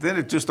 Then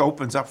it just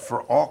opens up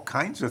for all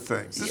kinds of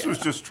things. This was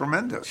just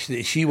tremendous.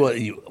 She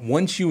was.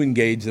 Once you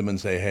engage them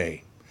and say,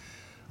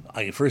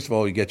 hey, first of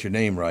all, you get your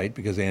name right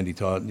because Andy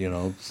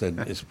said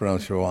it's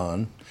pronounced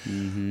Siobhan.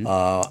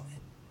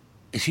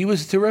 She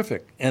was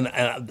terrific. And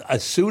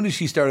as soon as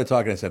she started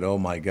talking, I said, oh,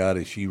 my God,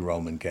 is she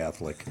Roman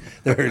Catholic?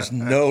 There's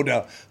no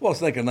doubt. Well,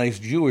 it's like a nice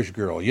Jewish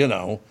girl, you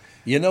know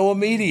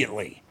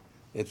immediately.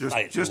 It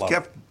just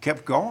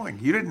kept going.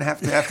 You didn't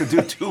have to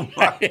do too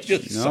much. I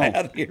just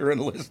sat here and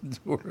listened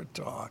to her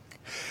talk.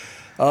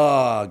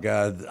 Oh,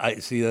 God.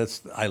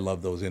 I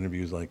love those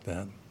interviews like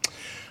that.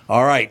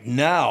 All right,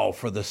 now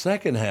for the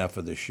second half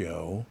of the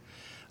show,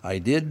 I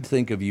did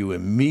think of you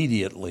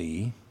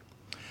immediately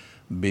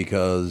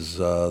because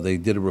they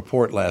did a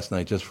report last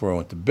night just before I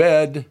went to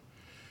bed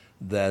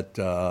that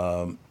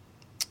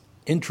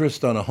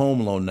interest on a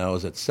home loan now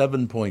is at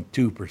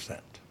 7.2%.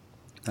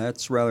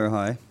 That's rather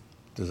high.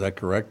 Is that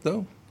correct,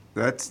 though?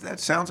 That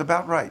sounds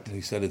about right.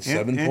 He said it's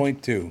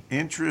 7.2.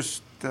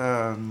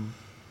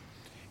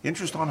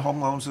 Interest on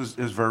home loans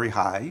is very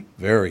high.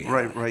 Very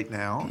high. Right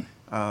now.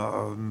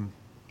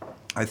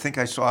 I think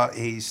I saw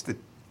a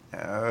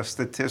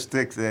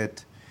statistic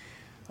that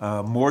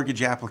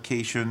mortgage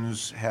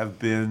applications have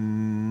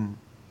been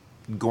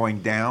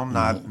going down,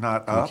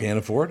 not up. You can't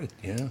afford it,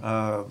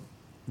 yeah.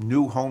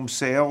 New home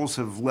sales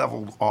have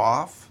leveled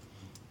off.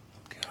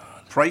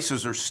 God.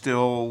 Prices are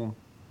still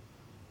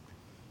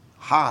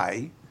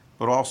high,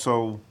 but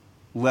also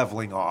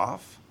leveling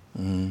off.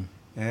 Mm.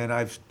 And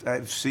I've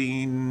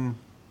seen,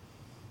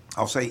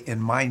 I'll say,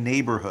 in my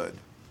neighborhood,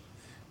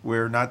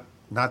 where not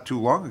too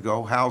long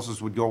ago,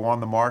 houses would go on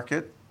the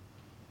market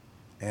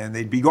and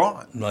they'd be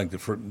gone. Like the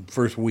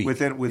first week.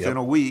 Within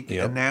a week.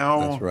 Yep. And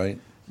now that's right.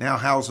 Now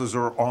houses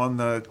are on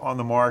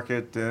the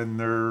market and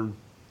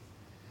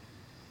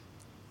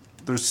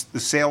the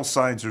sales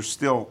signs are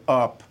still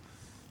up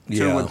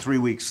 2 and 3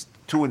 weeks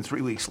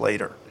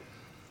later.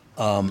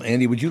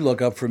 Andy, would you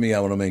look up for me? I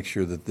want to make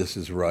sure that this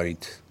is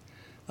right.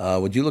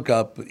 Would you look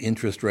up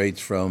interest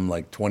rates from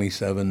like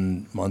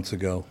 27 months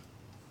ago?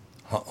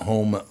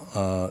 Home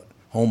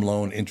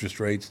loan interest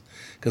rates?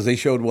 Because they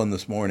showed one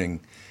this morning.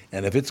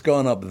 And if it's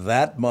gone up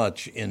that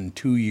much in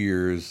 2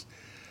 years,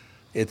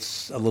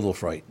 it's a little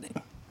frightening.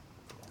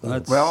 I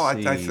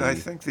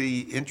think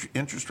the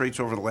interest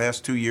rates over the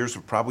last 2 years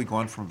have probably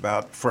gone from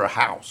for a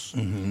house,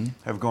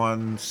 have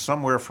gone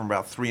somewhere from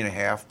about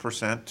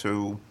 3.5%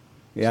 to...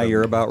 Yeah,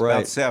 you're about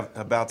right.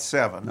 About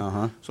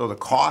 7. So the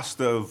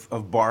cost of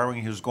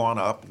borrowing has gone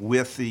up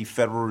with the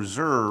Federal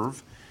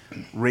Reserve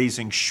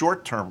raising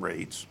short-term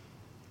rates.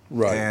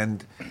 Right.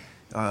 And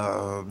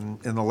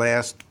in the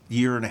last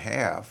year and a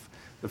half,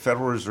 the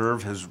Federal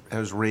Reserve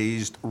has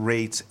raised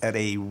rates at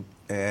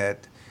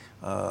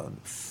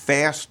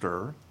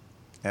faster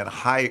and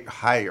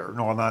higher.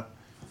 No, not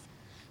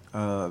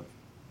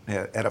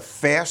at a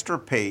faster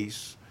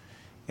pace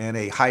and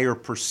a higher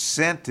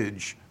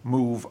percentage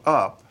move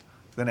up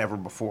than ever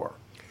before.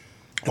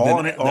 All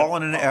in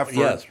an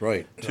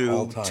effort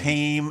to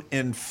tame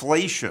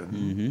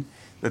inflation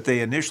that they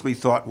initially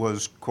thought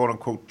was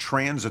quote-unquote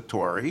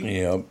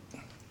transitory. Yep.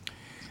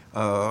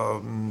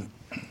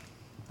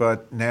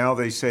 But now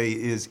they say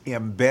is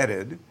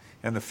embedded,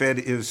 and the Fed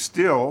is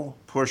still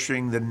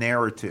pushing the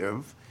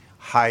narrative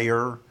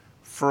higher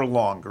for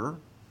longer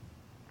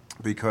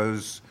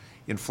because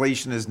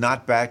inflation is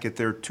not back at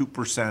their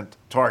 2%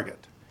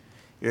 target.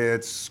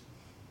 It's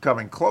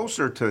coming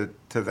closer to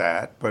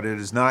that, but it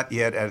is not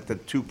yet at the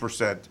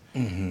 2%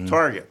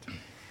 target.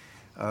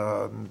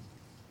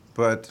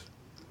 But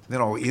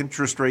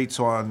interest rates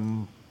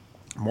on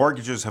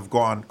mortgages have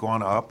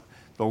gone up.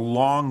 The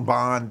long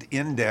bond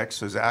index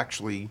has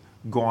actually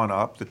gone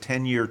up. The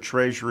 10-year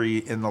Treasury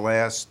in the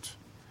last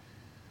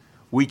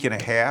week and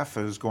a half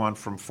has gone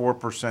from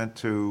 4%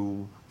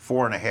 to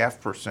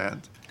 4.5%,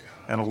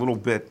 and a little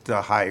bit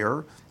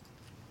higher.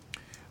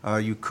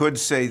 You could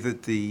say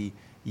that the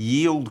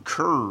yield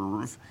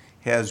curve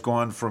has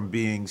gone from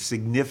being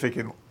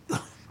significantly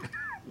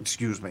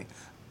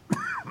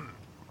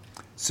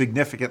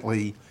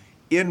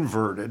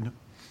inverted,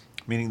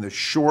 meaning the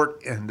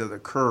short end of the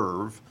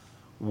curve,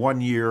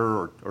 1 year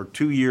or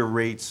 2 year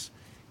rates,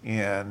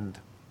 and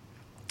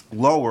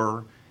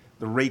lower,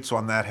 the rates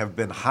on that have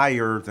been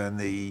higher than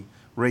the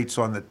rates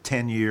on the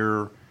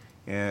 10-year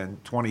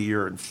and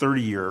 20-year and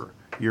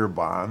 30-year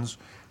bonds.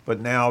 But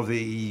now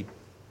the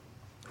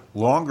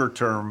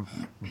longer-term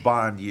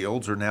bond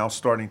yields are now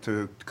starting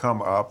to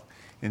come up.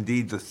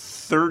 Indeed, the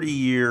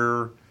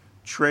 30-year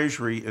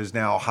Treasury is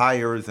now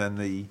higher than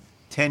the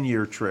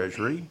 10-year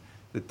Treasury.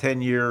 The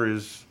 10-year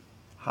is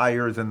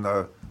higher than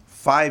the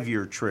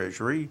 5-year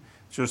Treasury.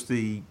 Just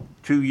the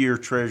 2-year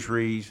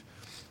Treasuries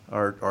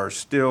are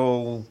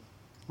still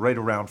right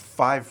around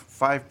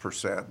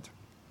 5%.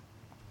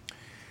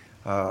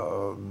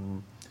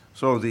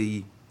 So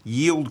the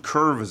yield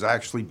curve has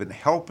actually been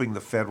helping the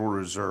Federal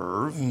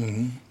Reserve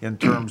in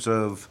terms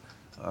of,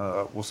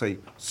 we'll say,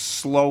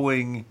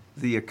 slowing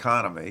the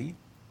economy.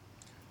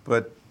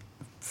 But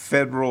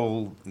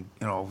federal,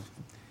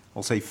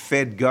 we'll say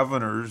Fed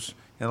governors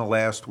in the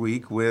last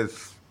week,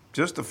 with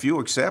just a few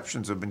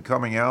exceptions, have been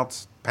coming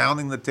out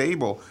pounding the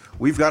table.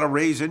 We've got to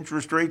raise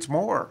interest rates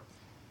more.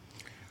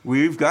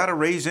 We've got to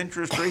raise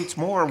interest rates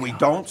more. We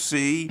don't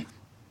see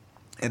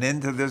an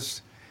end to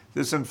this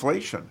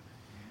inflation.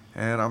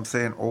 And I'm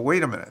saying, oh,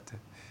 wait a minute.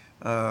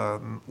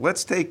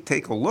 Let's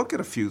take a look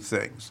at a few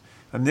things.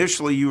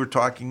 Initially, you were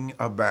talking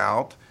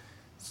about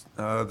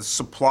the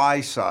supply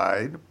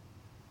side.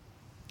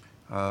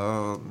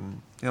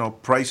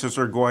 Prices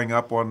are going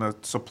up on the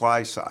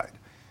supply side.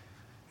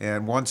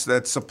 And once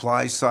that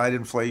supply side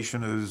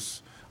inflation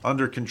is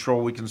under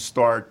control, we can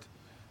start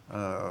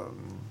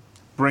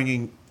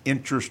bringing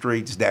interest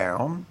rates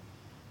down.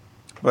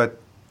 But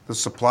the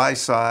supply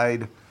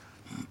side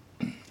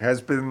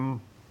has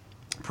been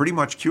pretty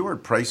much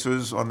cured.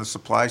 Prices on the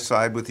supply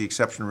side, with the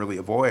exception really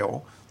of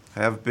oil,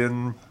 have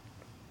come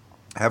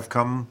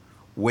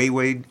way,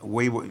 I'm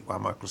not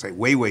going to say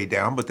way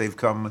down, but they've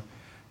come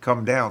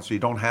down. So you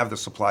don't have the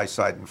supply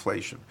side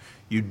inflation.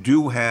 You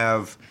do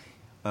have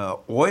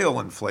oil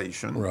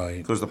inflation, right?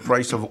 Because the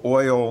price of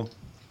oil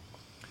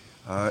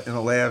in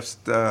the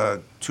last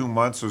 2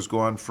 months has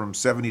gone from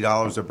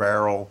 $70 a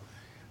barrel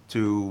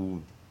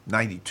to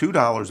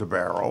 $92 a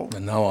barrel,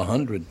 and now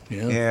 100.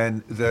 Yeah.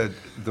 And the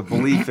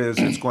belief is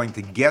it's going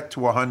to get to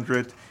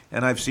 100,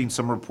 and I've seen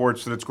some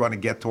reports that it's going to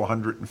get to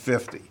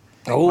 150.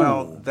 Oh,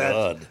 well,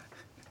 God.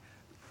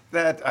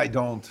 That I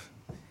don't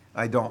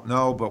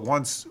know. But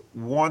once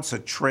a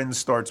trend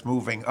starts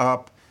moving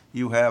up,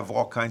 you have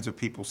all kinds of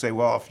people say,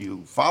 well, if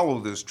you follow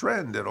this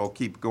trend, it'll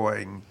keep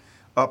going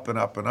up and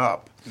up and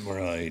up.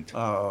 Right.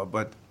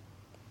 But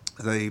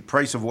the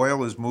price of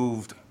oil has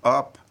moved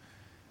up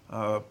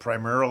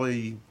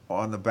primarily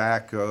on the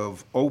back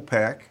of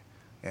OPEC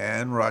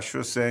and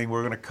Russia saying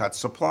we're going to cut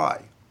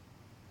supply.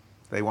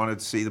 They wanted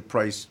to see the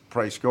price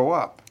go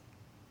up.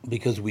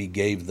 Because we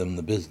gave them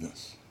the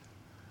business.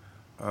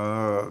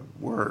 We're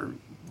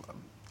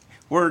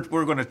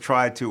going to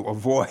try to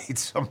avoid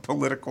some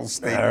political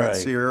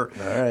statements here.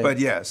 All right. But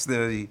yes,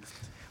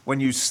 when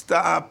you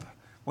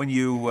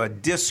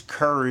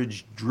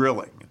discourage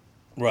drilling,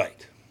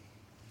 right,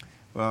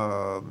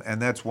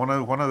 and that's one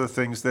of the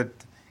things that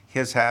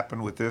has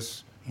happened with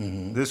this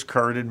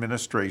current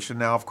administration.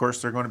 Now, of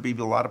course, there are going to be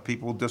a lot of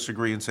people who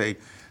disagree and say,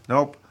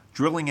 nope,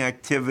 drilling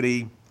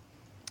activity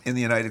in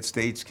the United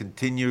States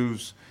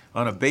continues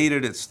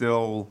unabated. It's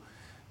still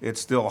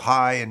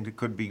high and it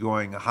could be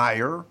going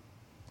higher.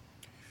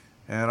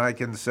 And I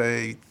can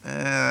say,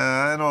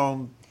 I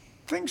don't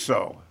think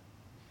so.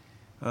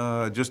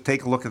 Just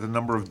take a look at the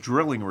number of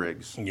drilling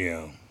rigs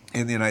in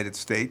the United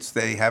States.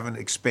 They haven't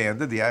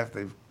expanded.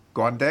 They've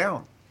gone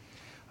down.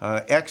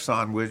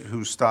 Exxon,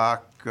 whose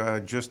stock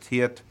just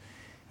hit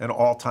an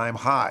all-time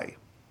high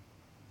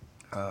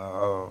at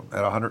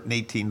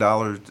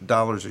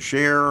 $118 a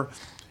share,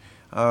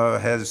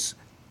 has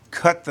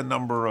cut the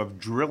number of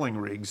drilling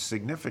rigs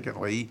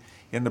significantly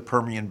in the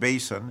Permian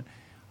Basin,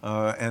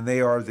 and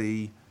they are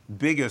the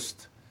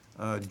biggest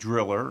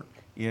driller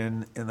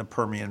in the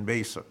Permian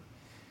Basin.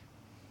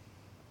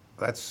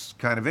 That's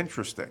kind of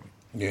interesting.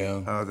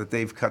 Yeah. That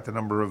they've cut the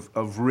number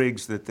of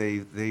rigs that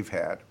they've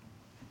had.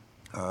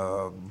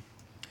 So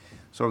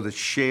the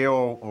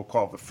shale, we'll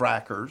call it the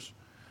frackers.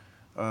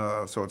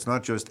 So it's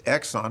not just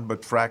Exxon,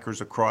 but frackers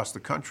across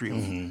the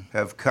country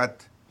have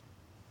cut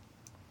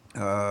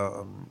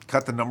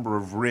the number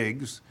of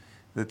rigs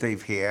that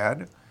they've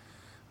had,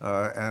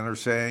 and are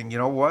saying, you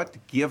know what?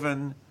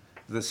 Given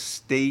the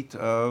state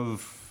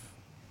of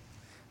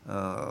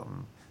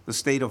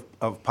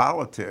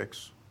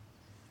politics,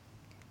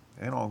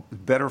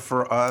 better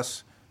for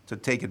us to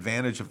take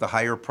advantage of the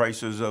higher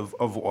prices of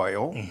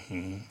oil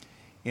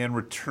and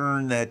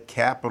return that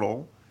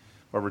capital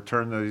or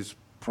return those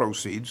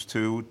proceeds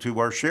to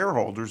our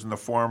shareholders in the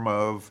form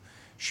of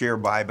share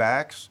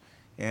buybacks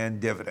and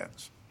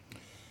dividends.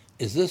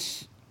 Is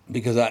this,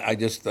 because I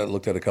just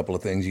looked at a couple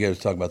of things. You guys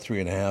talking about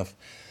 3.5.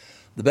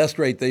 The best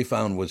rate they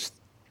found was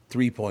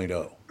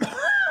 3.0,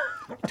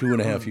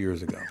 2.5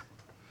 years ago.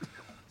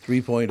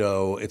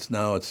 3.0, it's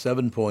now at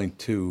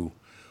 7.2.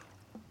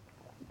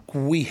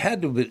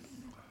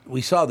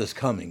 We saw this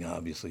coming,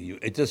 obviously.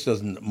 It just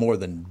doesn't more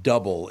than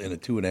double in a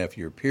 2.5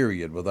 year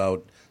period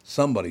without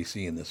somebody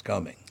seeing this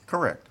coming.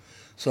 Correct.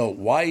 So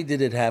why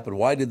did it happen?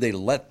 Why did they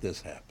let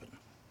this happen?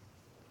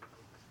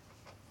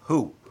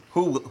 Who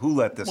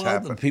let this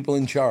happen? The people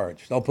in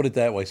charge. I'll put it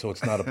that way so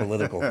it's not a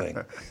political thing.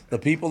 The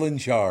people in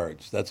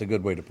charge. That's a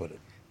good way to put it.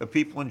 The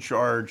people in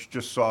charge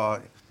just saw.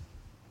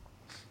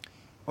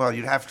 Well,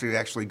 you'd have to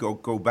actually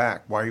go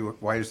back.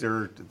 Why is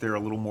there a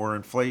little more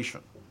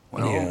inflation?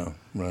 Well, yeah,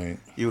 right.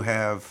 You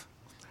have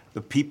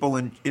the people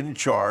in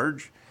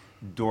charge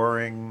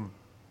during,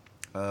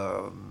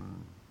 we'll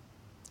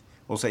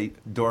say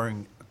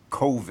during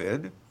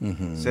COVID,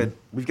 said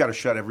we've got to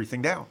shut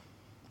everything down.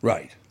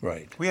 Right.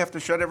 We have to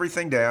shut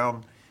everything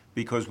down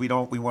because we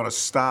want to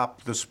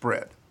stop the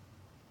spread.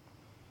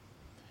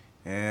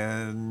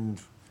 And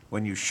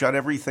when you shut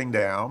everything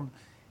down,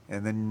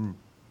 and then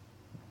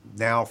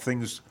now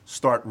things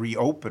start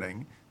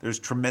reopening, there's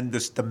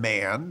tremendous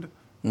demand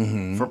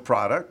for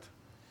product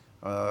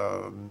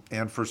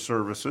and for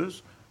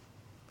services.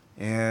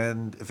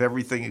 And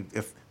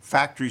if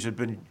factories had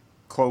been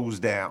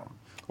closed down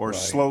or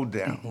slowed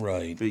down,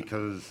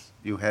 because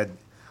you had,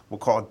 we'll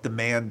call it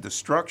demand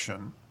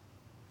destruction,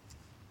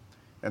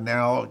 and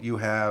now you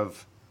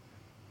have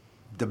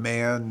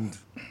demand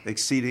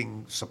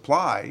exceeding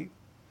supply,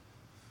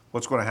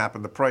 what's going to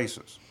happen to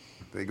prices?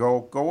 They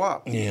go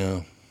up.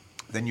 Yeah.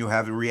 Then you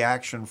have a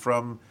reaction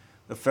from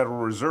the Federal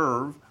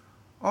Reserve.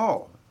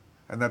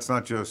 And that's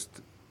not just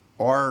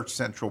our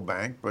central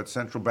bank, but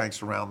central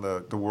banks around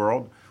the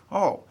world.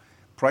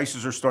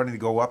 Prices are starting to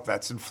go up.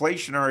 That's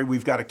inflationary.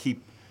 We've got to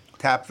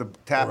tap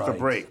the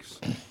brakes.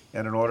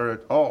 And in order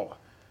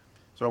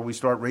so we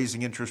start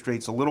raising interest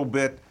rates a little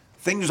bit.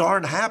 Things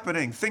aren't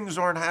happening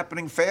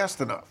fast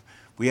enough.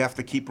 We have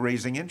to keep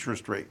raising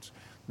interest rates.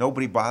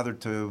 Nobody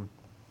bothered to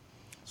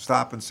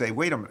stop and say,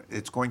 wait a minute,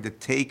 it's going to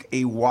take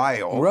a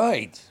while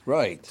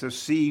to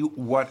see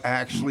what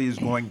actually is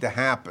going to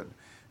happen.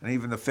 And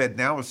even the Fed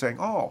now is saying,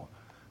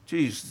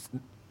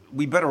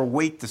 we better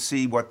wait to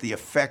see what the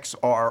effects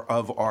are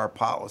of our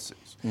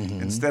policies.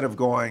 Instead of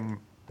going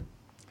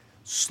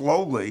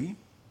slowly,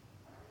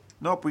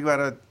 nope, we got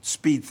to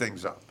speed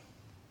things up,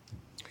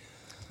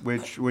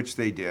 which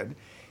they did.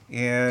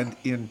 And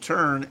in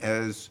turn,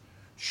 as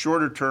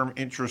shorter-term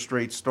interest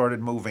rates started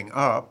moving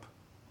up,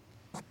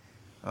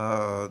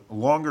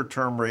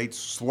 longer-term rates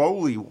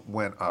slowly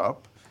went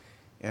up.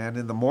 And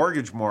in the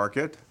mortgage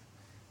market,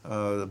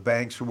 the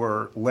banks who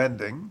were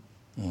lending,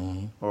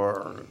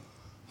 or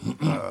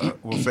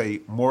we'll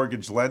say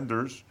mortgage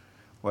lenders,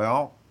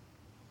 well,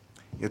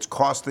 it's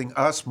costing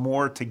us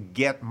more to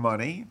get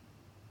money,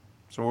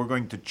 so we're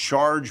going to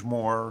charge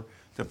more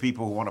to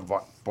people who want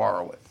to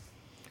borrow it.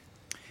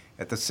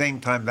 At the same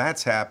time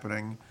that's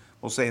happening,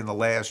 we'll say in the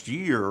last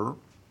year,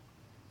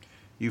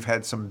 you've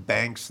had some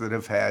banks that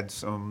have had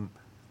some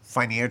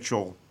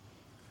financial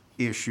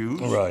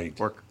issues. Right.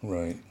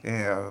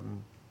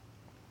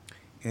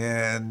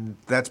 And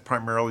that's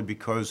primarily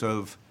because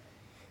of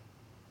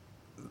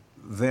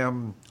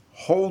them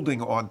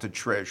holding on to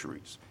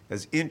treasuries.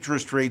 As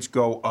interest rates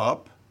go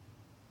up,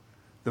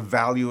 the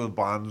value of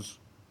bonds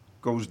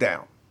goes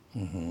down.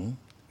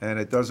 And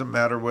it doesn't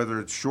matter whether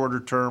it's shorter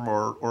term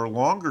or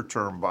longer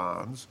term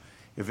bonds.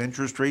 If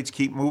interest rates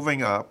keep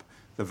moving up,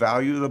 the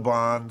value of the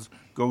bonds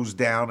goes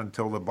down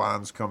until the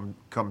bonds come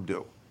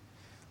due.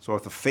 So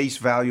if the face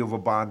value of a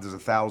bond is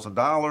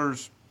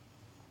 $1,000,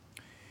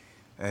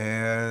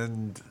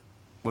 and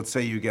let's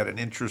say you get an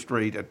interest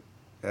rate at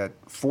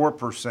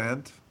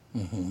 4%,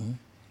 and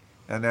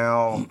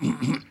now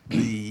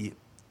the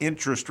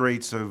interest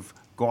rates have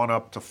gone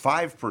up to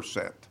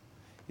 5%.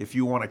 If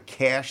you want to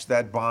cash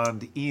that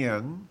bond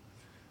in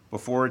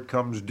before it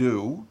comes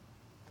due,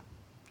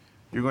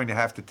 you're going to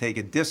have to take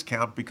a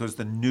discount because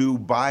the new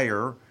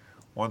buyer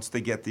wants to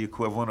get the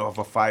equivalent of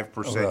a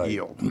 5%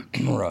 yield.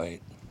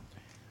 Right.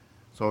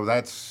 So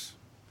that's,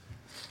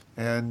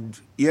 and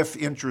if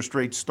interest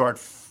rates start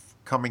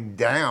coming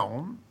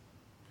down,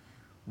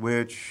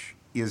 which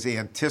is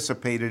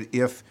anticipated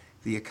if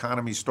the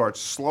economy starts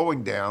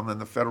slowing down, then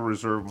the Federal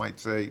Reserve might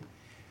say,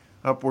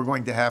 we're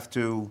going to have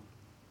to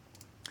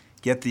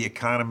get the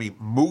economy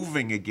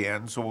moving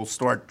again, so we'll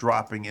start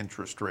dropping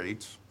interest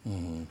rates.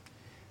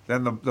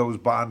 Then those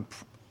bond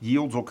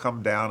yields will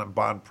come down and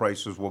bond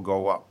prices will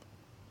go up.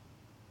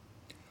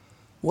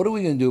 What are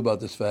we going to do about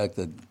this fact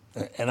that,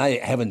 and I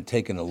haven't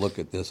taken a look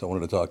at this, I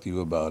wanted to talk to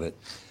you about it,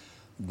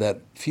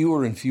 that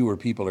fewer and fewer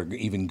people are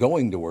even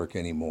going to work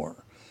anymore.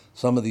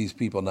 some of these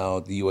people now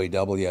at the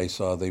UAW, I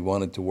saw they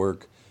wanted to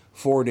work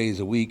 4 days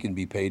a week and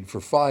be paid for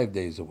 5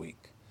 days a week.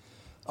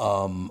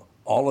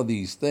 All of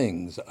these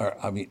things are,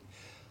 I mean,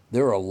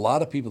 there are a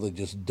lot of people that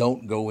just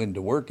don't go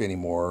into work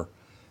anymore.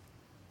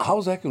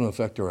 How's that going to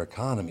affect our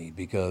economy?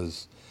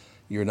 Because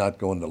you're not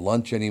going to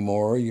lunch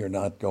anymore. You're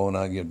not going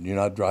on. You're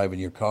not driving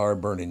your car,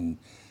 burning,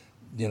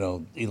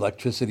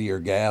 electricity or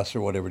gas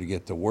or whatever to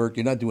get to work.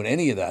 You're not doing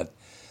any of that.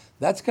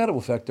 That's got to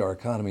affect our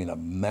economy in a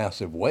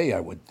massive way, I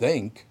would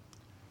think.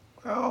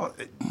 Well,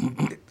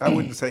 I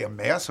wouldn't say a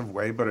massive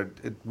way, but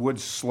it would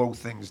slow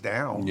things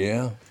down.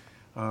 Yeah.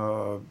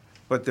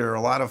 But there are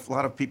a lot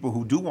of people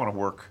who do want to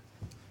work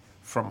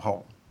from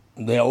home.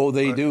 They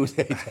do.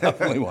 They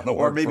definitely want to work from home.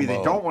 Or maybe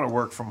they don't want to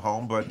work from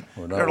home, but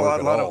there are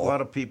a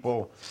lot of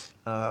people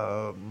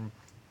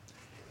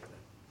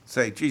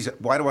say, geez,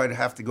 why do I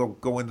have to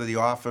go into the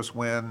office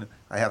when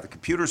I have the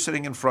computer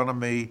sitting in front of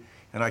me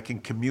and I can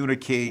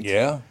communicate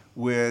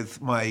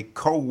with my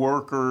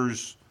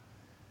coworkers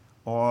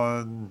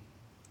on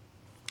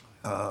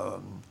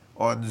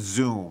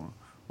Zoom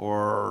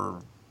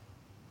or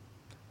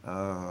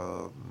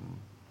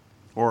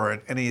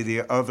any of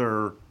the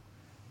other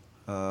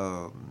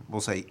we'll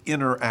say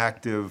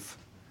interactive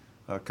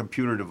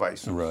computer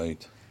devices.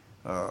 Right.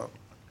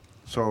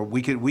 So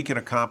we can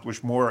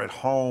accomplish more at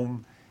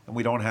home, and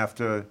we don't have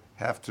to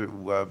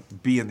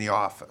be in the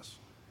office.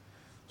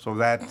 So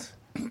that,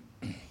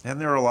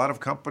 and there are a lot of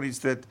companies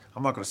that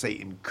I'm not going to say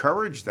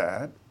encourage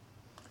that,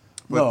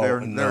 but there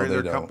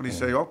are companies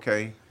say,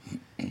 okay,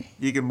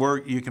 you can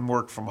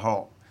work from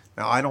home.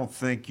 Now I don't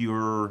think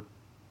I'm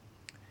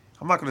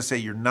not going to say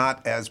you're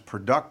not as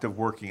productive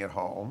working at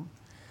home,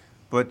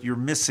 but you're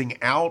missing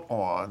out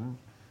on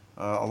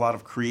a lot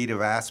of creative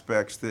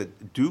aspects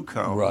that do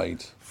come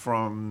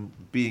from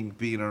being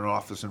in an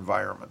office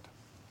environment.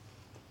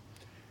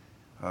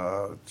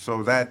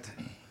 So that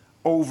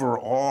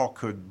overall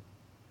could,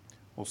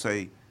 we'll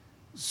say,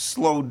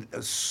 slow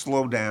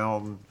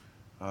down,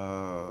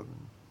 we'll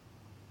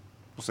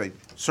say,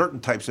 certain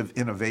types of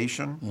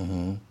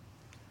innovation,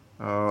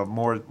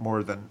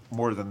 more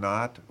than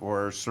not,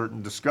 or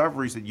certain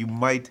discoveries that you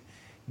might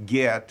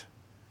get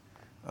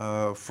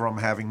from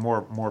having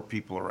more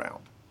people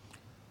around.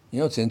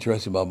 It's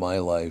interesting about my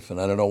life,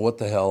 and I don't know what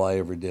the hell I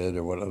ever did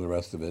or what the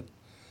rest of it.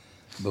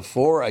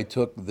 Before I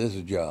took this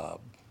job,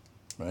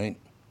 right?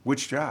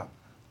 Which job?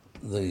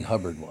 The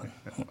Hubbard one.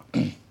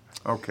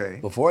 Okay.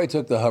 Before I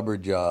took the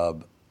Hubbard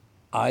job,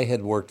 I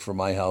had worked for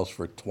my house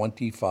for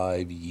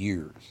 25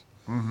 years.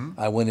 Mm-hmm.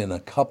 I went in a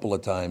couple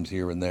of times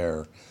here and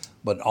there,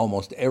 but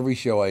almost every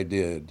show I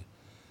did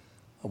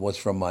was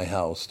from my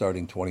house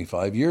starting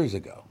 25 years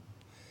ago.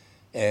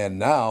 And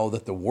now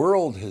that the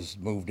world has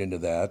moved into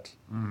that,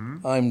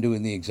 I'm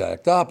doing the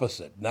exact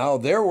opposite. Now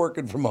they're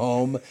working from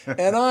home,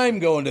 and I'm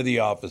going to the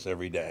office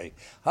every day.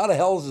 How the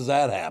hell does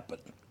that happen?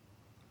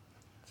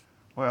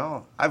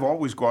 Well, I've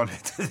always gone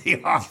into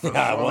the office.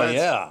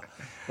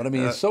 But I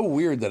mean, it's so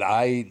weird that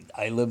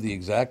I live the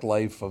exact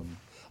life of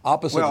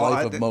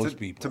most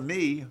people. To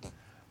me,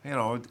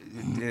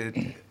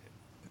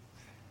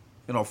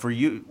 for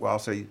you, well, I'll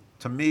say,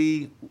 to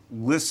me,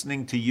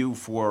 listening to you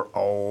for a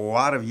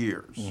lot of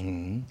years,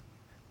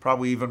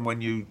 probably even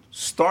when you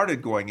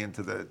started going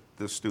into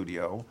the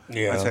studio,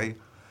 I say,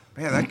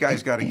 man, that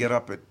guy's got to get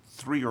up at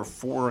 3 or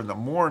 4 in the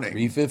morning.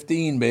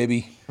 3:15,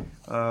 baby.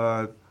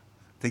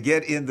 To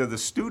get into the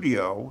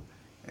studio,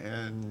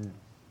 and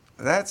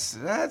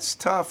that's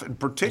tough, and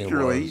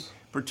particularly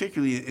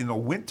in the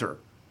winter.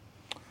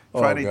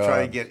 Try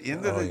to get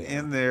in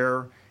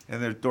there,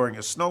 and they're during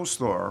a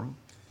snowstorm.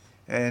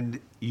 And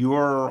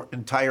your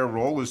entire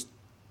role is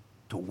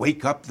to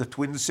wake up the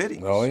Twin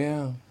Cities. Oh,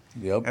 yeah.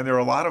 Yep. And there are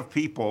a lot of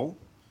people,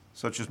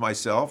 such as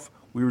myself,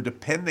 we were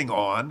depending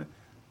on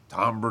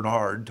Tom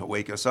Bernard to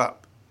wake us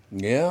up.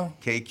 Yeah.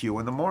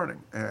 KQ in the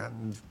morning.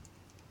 And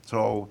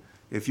so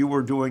if you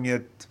were doing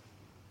it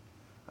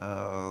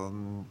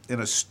in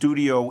a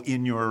studio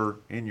in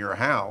your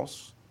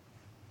house,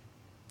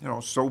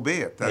 so be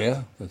it.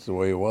 That's the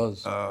way it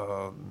was.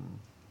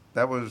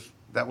 That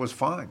was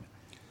fine.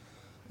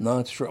 No,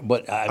 it's true,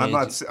 but I'm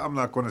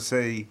not going to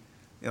say,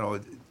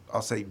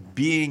 I'll say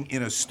being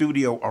in a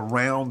studio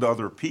around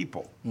other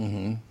people.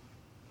 Mm-hmm.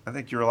 I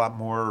think you're a lot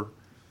more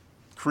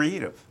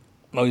creative.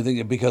 No, you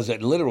think because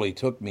it literally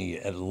took me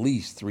at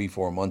least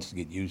 3-4 months to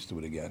get used to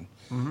it again,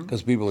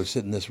 because people are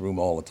sitting in this room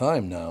all the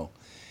time now,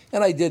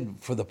 and I did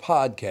for the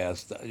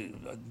podcast.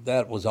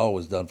 That was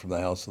always done from the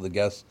house, so the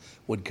guests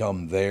would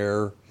come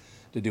there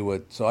to do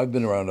it. So I've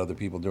been around other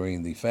people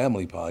during the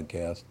family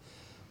podcast.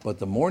 But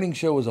the morning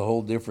show was a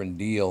whole different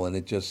deal, and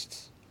it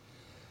just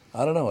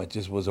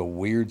was a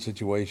weird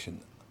situation.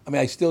 I mean,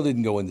 I still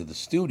didn't go into the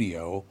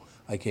studio.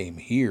 I came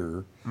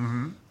here,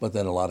 but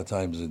then a lot of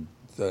times,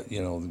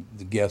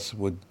 the guests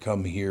would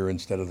come here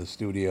instead of the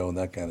studio and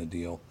that kind of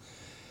deal.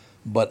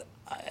 But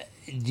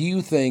do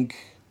you think,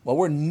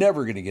 we're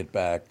never going to get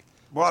back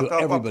to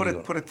everybody.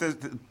 Put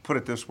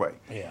it this way.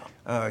 Yeah.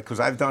 Because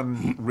I've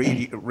done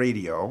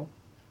radio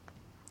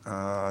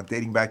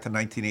dating back to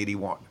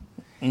 1981.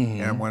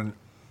 And when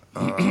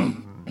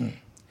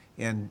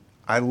And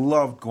I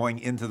loved going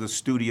into the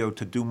studio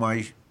to do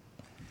my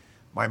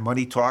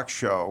Money Talk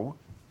show.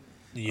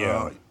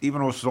 Yeah.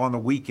 Even if it was on the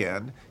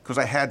weekend, because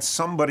I had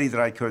somebody that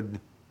I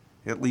could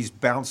at least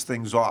bounce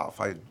things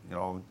off.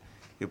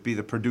 It'd be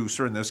the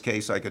producer. In this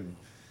case, I could,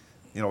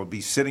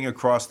 be sitting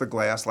across the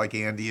glass like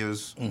Andy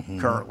is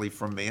currently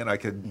from me, and I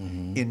could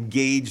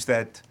engage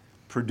that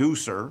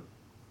producer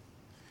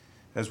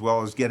as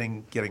well as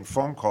getting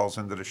phone calls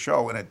into the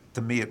show. And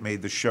to me, it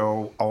made the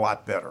show a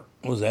lot better.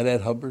 Was that Ed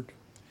Hubbard?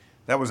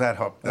 That was Ed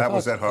Hubbard. That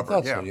was Ed Hubbard.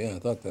 I thought so, yeah. I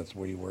thought that's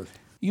where you worked.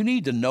 You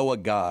need to know a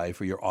guy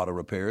for your auto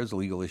repairs,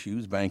 legal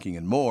issues, banking,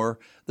 and more.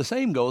 The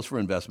same goes for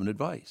investment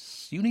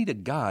advice. You need a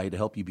guy to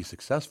help you be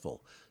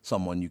successful,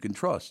 someone you can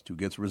trust, who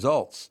gets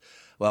results.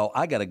 Well,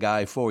 I got a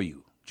guy for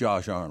you,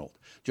 Josh Arnold.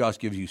 Josh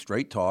gives you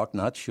straight talk,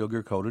 not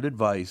sugar-coated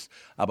advice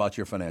about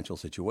your financial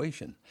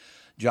situation.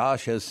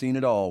 Josh has seen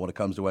it all when it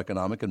comes to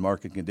economic and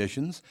market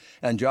conditions,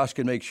 and Josh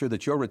can make sure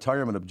that your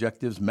retirement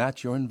objectives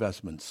match your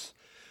investments.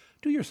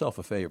 Do yourself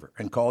a favor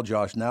and call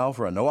Josh now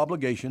for a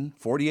no-obligation,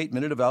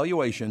 48-minute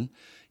evaluation.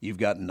 You've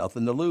got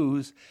nothing to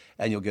lose,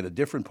 and you'll get a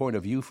different point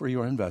of view for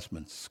your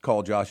investments.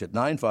 Call Josh at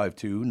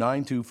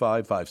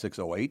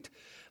 952-925-5608.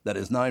 That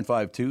is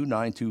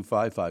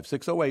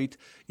 952-925-5608.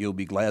 You'll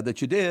be glad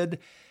that you did.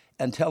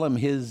 And tell him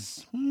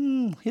his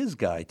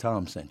guy,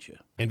 Tom, sent you.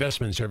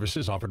 Investment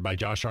services offered by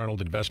Josh Arnold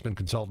Investment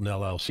Consultant,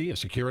 LLC, a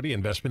security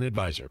investment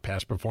advisor.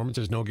 Past performance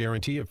is no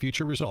guarantee of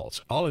future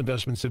results. All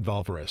investments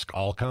involve risk.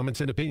 All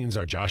comments and opinions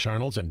are Josh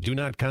Arnold's and do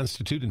not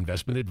constitute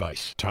investment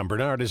advice. Tom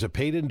Bernard is a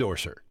paid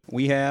endorser.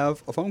 We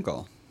have a phone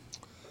call.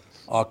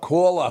 A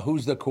caller.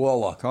 Who's the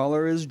caller?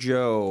 Caller is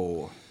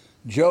Joe.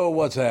 Joe,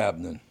 what's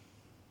happening?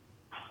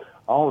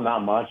 Oh, not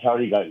much. How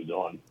are you guys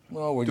doing?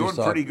 Well, we're doing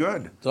just pretty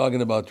good.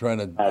 Talking about trying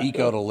to eke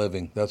out a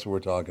living. That's what we're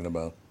talking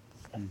about.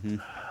 Mm-hmm.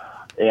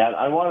 And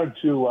I wanted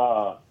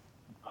to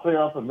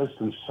clear up a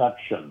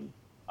misconception.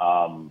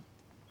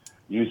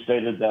 You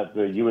stated that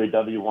the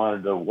UAW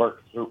wanted to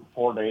work through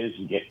 4 days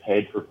and get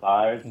paid for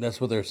 5.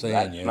 That's what they're saying.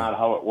 That's not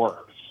how it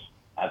works.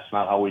 That's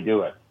not how we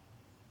do it.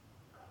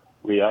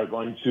 We are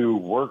going to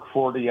work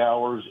 40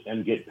 hours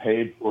and get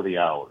paid 40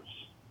 hours.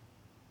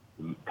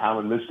 The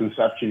common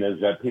misconception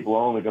is that people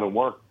are only going to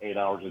work 8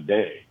 hours a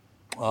day.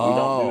 Oh, we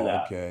don't do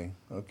that.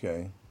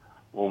 Okay.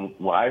 When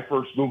I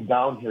first moved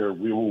down here,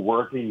 we were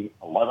working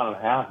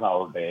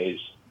 11.5-hour days,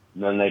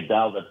 and then they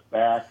dialed it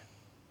back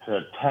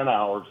to 10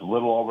 hours, a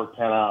little over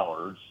 10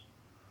 hours.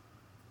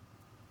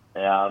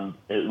 And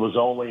it was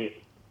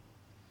only,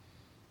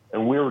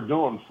 and we were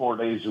doing 4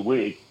 days a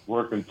week,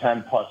 working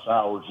 10-plus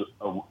hours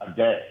a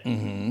day.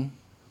 Mm-hmm.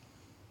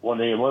 When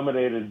they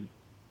eliminated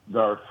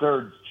our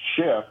third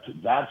shift,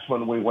 that's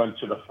when we went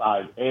to the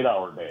 5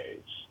 8-hour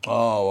days.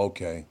 Oh,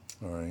 okay.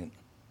 All right.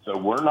 So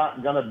we're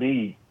not going to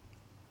be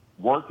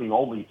working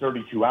only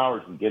 32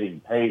 hours and getting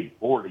paid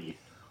 40.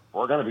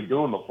 We're going to be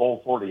doing the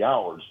full 40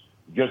 hours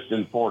just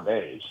in 4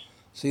 days.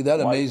 See, that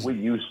amazes we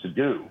used to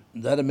do.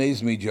 That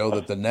amazed me, Joe,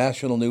 that the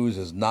national news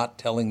is not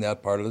telling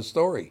that part of the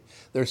story.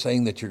 They're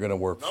saying that you're going to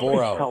work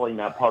 4 hours. Telling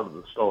that part of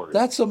the story.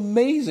 That's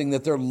amazing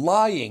that they're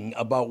lying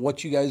about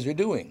what you guys are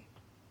doing.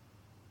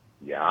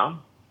 Yeah.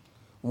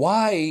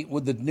 Why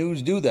would the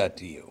news do that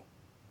to you?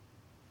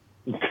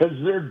 Because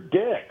they're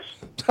dicks.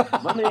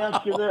 Let me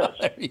ask you this.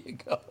 There you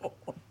go.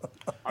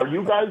 Are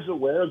you guys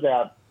aware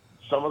that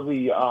some of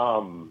the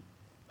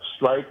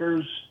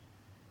strikers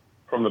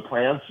from the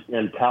plants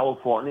in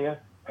California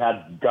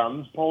had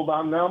guns pulled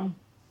on them?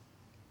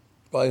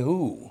 By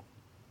who?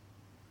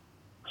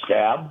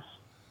 Scabs.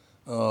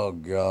 Oh,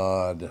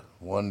 God.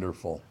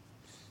 Wonderful.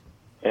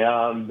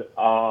 And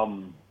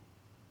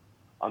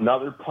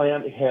another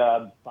plant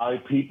had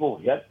 5 people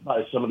hit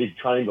by somebody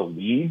trying to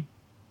leave.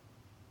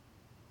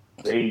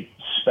 They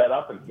sped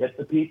up and hit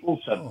the people,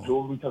 sent 2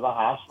 of them to the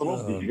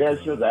hospital. Did you guys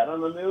hear that on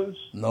the news?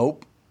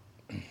 Nope.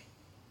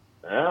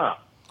 Yeah.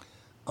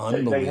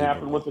 Unbelievable. They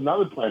happened with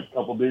another plant. A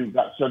couple of people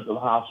got sent to the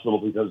hospital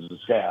because of the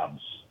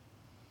scabs.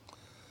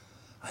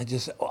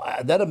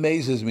 That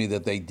amazes me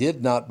that they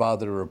did not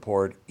bother to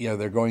report,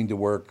 they're going to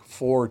work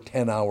 4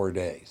 10-hour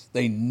days.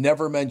 They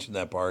never mentioned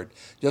that part,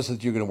 just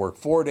that you're going to work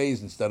 4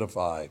 days instead of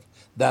 5.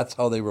 That's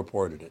how they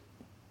reported it.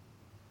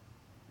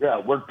 Yeah,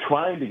 we're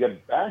trying to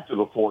get back to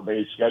the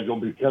 4-day schedule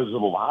because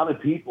of a lot of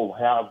people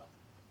have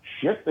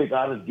shit they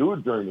got to do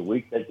during the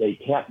week that they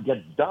can't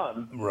get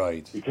done.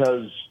 Right.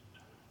 Because,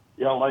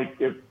 like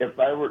if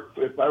I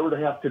were to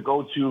have to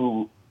go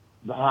to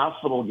the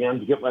hospital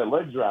again to get my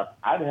legs wrapped,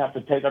 I'd have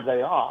to take a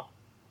day off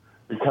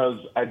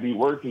because I'd be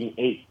working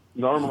 8.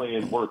 Normally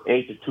I'd work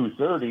 8 to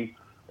 2:30,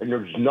 and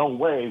there's no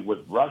way with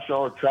rush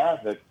hour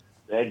traffic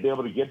that I'd be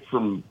able to get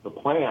from the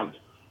plant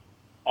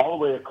all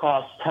the way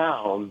across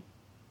town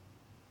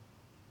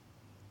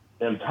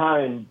in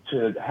time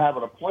to have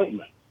an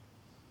appointment.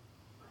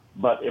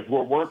 But if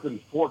we're working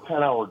 4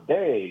 10-hour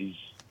days,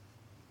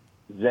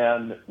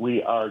 then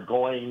we are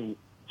going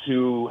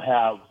to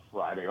have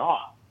Friday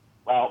off.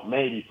 Well,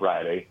 maybe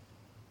Friday.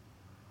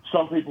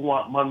 Some people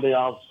want Monday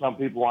off. Some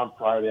people want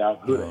Friday off.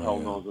 Who the hell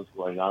knows what's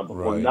going on? But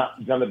we're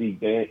not going to be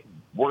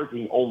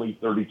working only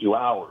 32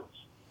 hours.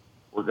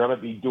 We're going to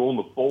be doing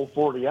the full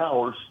 40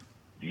 hours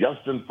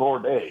just in 4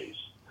 days.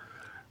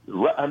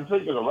 I'm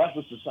thinking the rest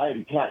of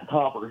society can't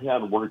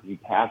comprehend working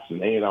past an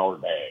 8-hour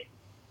day.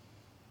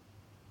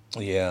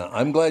 Yeah,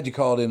 I'm glad you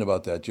called in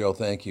about that, Joe.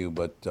 Thank you.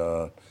 But,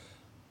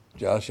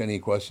 Josh, any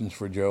questions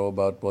for Joe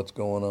about what's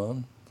going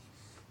on?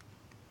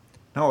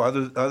 No,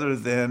 other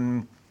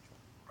than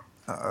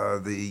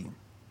the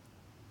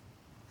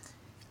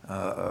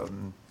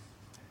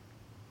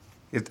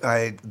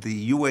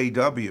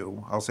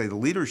UAW, I'll say the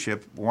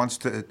leadership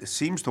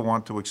seems to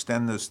want to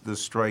extend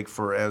this strike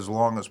for as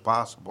long as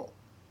possible.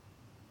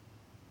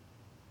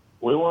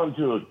 We want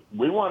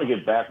to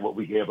get back what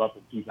we gave up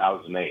in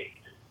 2008,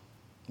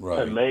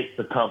 right, and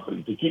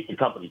keep the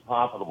company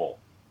profitable.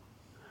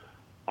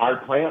 Our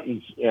plant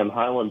in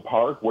Highland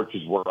Park, which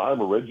is where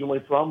I'm originally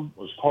from,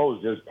 was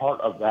closed as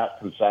part of that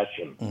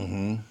concession.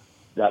 Mm-hmm.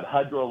 That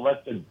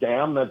hydroelectric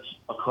dam that's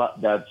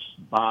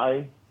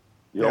by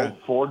the old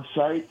Ford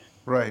site.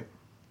 Right.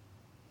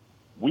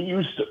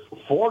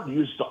 Ford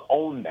used to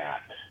own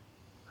that.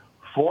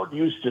 Ford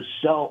used to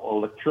sell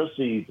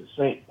electricity to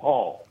St.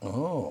 Paul.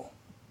 Oh.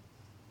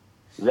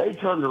 They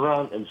turned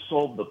around and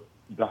sold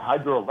the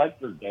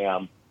hydroelectric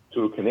dam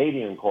to a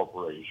Canadian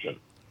corporation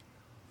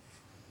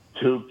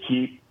to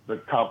keep the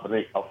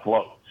company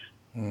afloat.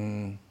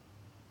 Mm.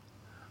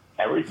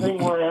 Everything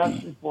we're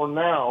asking for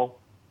now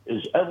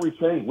is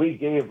everything we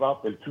gave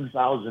up in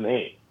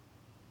 2008.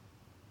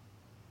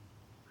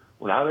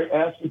 We're not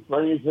asking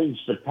for anything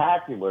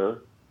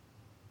spectacular,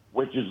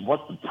 which is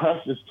what the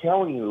press is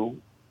telling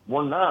you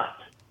we're not.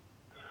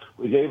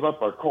 We gave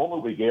up our COLA,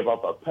 we gave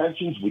up our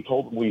pensions, we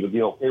told them we would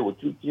be okay with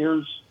 2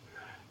 tiers.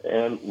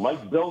 And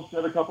like Bill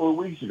said a couple of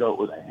weeks ago, it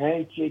was a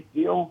handshake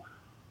deal.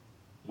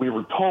 We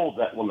were told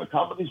that when the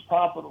company's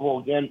profitable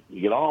again,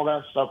 you get all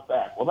that stuff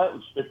back. Well, that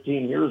was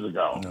 15 years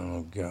ago.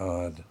 Oh,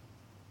 God.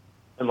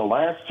 And the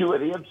last 2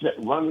 idiots that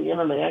run the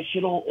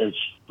International and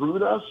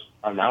screwed us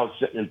are now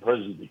sitting in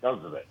prison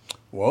because of it.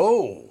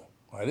 Whoa.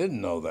 I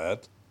didn't know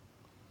that.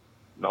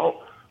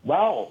 No.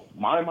 Well,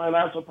 why am I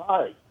not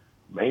surprised?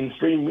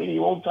 Mainstream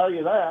media won't tell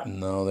you that.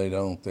 No, they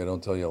don't. They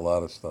don't tell you a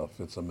lot of stuff.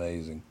 It's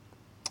amazing.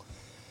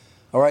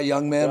 All right,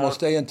 young man, we'll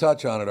stay in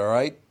touch on it, all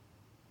right?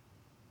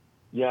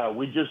 Yeah,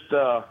 we just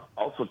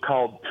also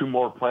called 2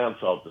 more plants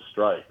out to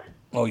strike.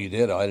 Oh, you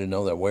did? I didn't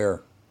know that.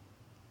 Where?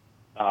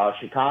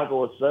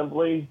 Chicago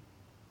Assembly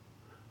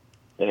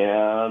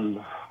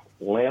and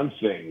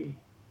Lansing.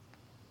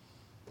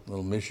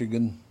 Little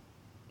Michigan?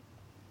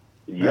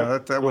 Yep. Yeah,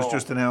 that was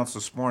just announced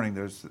this morning.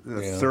 There's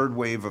a third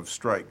wave of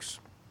strikes.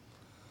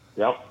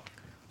 Yep.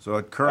 So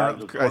at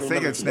current, I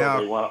think it's now.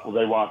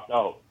 They walked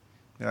out.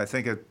 Yeah, I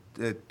think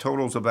it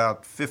totals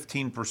about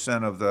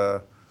 15% of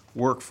the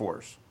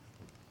workforce.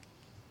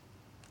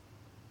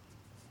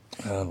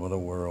 God, what a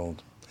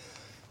world.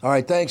 All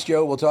right, thanks,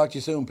 Joe. We'll talk to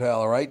you soon,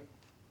 pal, all right?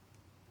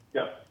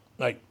 Yep.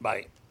 Right,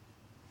 bye.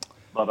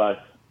 Bye-bye.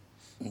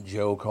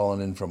 Joe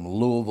calling in from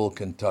Louisville,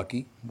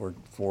 Kentucky.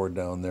 Worked Ford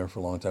down there for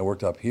a long time.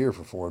 Worked up here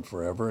for Ford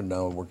forever, and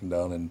now working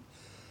down in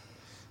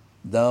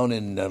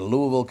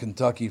Louisville,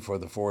 Kentucky for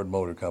the Ford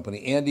Motor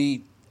Company.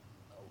 Andy,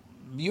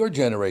 your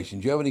generation,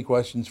 do you have any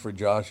questions for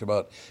Josh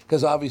about,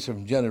 because obviously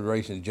from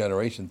generation to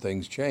generation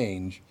things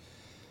change,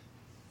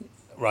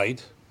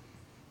 right?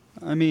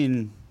 I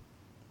mean,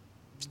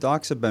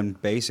 stocks have been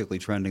basically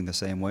trending the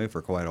same way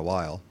for quite a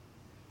while.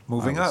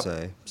 Moving I would up.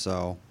 say.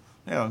 So,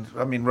 yeah,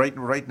 I mean,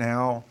 right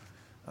now,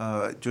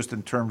 just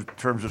in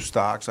terms of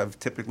stocks, I've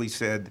typically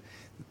said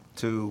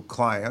to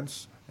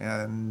clients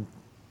and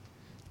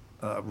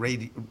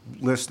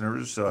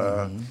listeners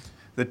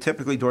that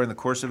typically during the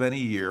course of any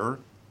year,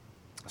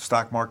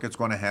 stock market's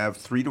going to have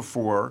 3 to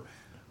 4,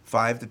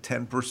 5 to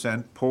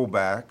 10%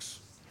 pullbacks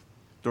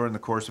during the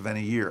course of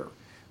any year.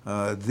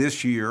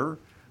 This year,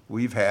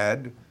 we've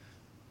had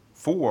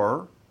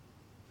 4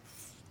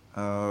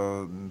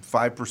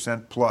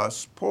 5%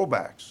 plus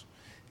pullbacks,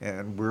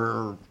 and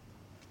we're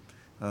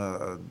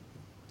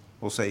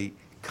we'll say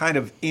kind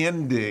of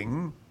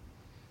ending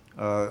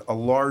a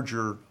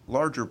larger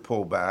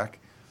pullback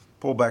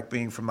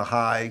being from the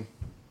high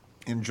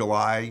in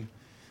July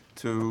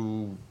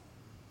to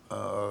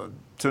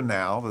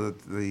now.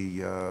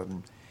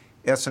 The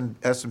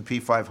S&P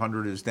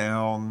 500 is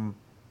down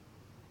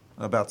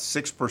about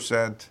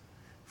 6%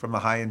 from the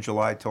high in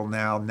July till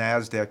now.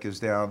 NASDAQ is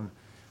down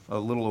a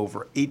little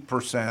over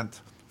 8%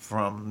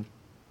 from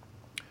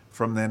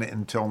then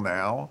until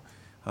now.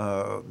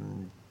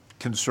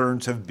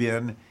 Concerns have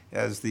been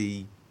as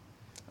the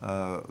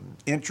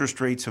interest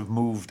rates have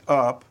moved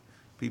up.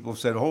 People have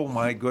said, "Oh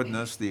my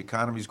goodness, the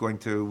economy is going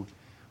to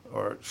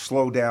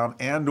slow down,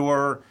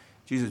 or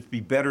geez, it'd be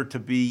better to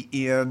be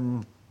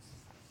in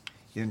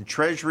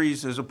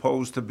treasuries as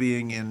opposed to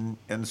being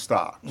in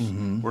stocks."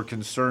 Mm-hmm. We're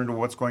concerned with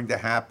what's going to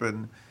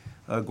happen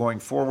going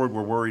forward.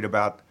 We're worried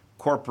about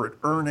corporate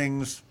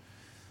earnings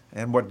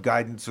and what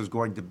guidance is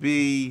going to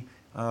be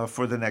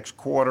for the next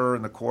quarter,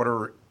 and the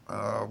quarter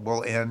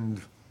will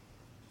end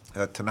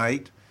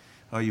tonight.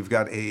 You've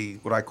got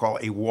what I call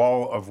a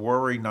wall of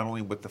worry, not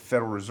only with the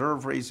Federal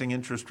Reserve raising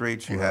interest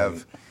rates, you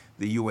have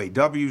the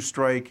UAW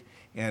strike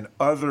and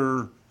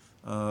other.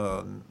 There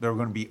are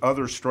going to be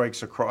other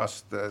strikes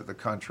across the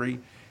country.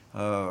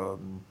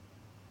 I'm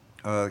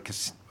not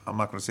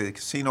going to say the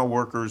casino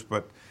workers,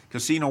 but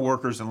casino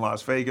workers in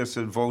Las Vegas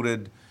have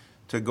voted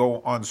to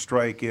go on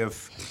strike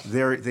if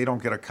they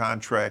don't get a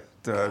contract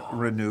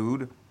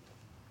renewed.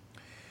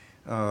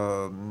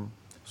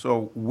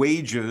 So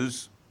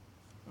wages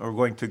are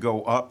going to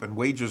go up, and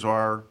wages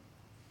are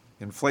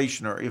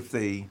inflationary if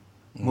they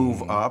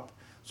move up.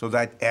 So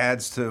that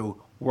adds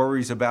to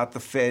worries about the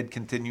Fed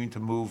continuing to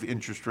move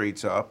interest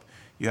rates up.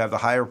 You have the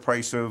higher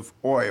price of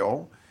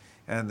oil,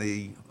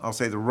 and I'll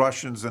say the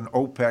Russians and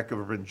OPEC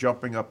have been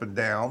jumping up and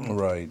down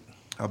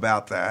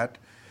about that.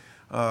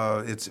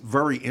 It's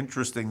very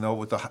interesting, though,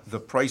 with the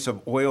price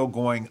of oil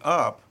going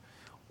up.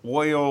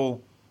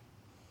 Oil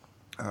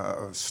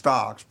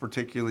stocks,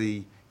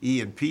 particularly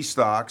E&P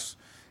stocks,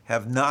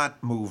 have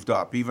not moved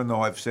up, even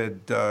though I've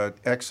said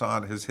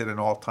Exxon has hit an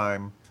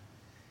all-time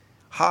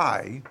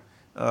high.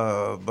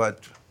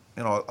 But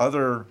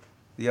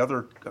the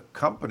other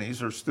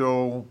companies are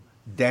still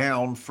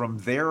down from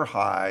their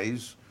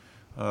highs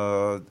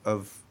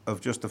of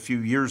just a few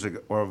years ago,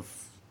 or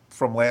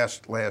from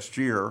last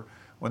year,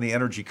 when the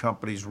energy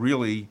companies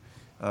really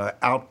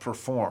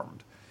outperformed.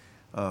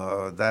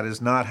 That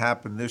has not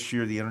happened this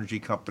year. The energy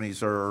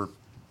companies are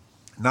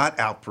not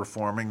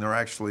outperforming. They're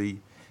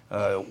actually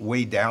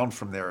way down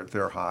from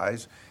their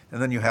highs.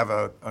 And then you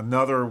have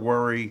another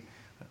worry: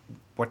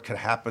 what could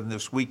happen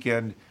this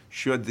weekend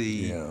should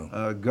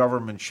the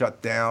government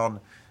shut down?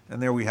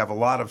 And there we have a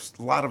lot of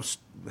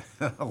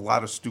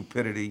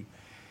stupidity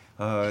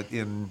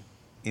in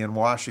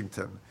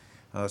Washington.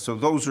 So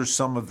those are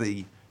some of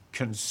the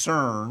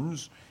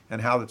concerns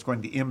and how that's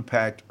going to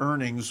impact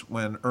earnings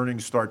when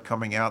earnings start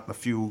coming out in a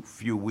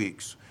few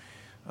weeks.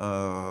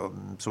 So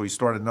we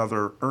start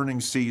another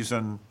earnings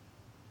season,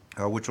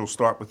 which will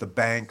start with the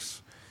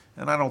banks.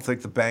 And I don't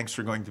think the banks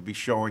are going to be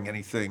showing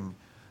anything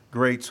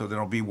great, so they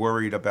don't be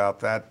worried about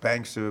that.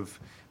 Banks have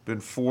been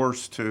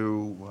forced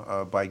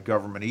to, by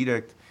government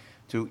edict,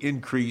 to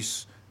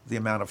increase the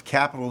amount of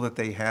capital that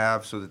they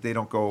have so that they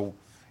don't go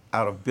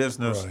out of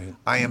business. Right.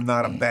 I am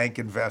not a bank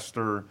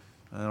investor.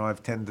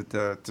 I've tended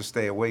to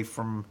stay away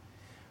from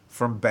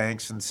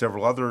banks and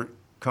several other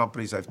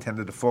companies. I've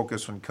tended to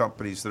focus on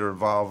companies that are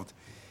involved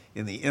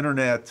in the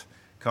internet,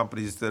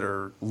 companies that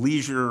are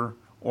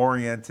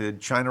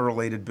leisure-oriented,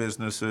 China-related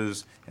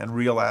businesses, and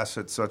real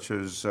assets such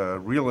as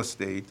real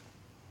estate.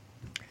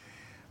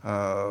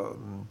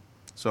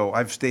 So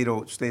I've stayed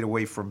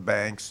away from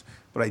banks,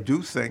 but I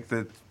do think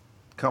that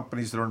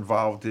companies that are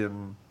involved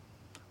in,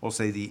 we'll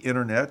say, the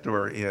internet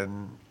or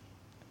in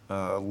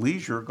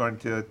leisure are going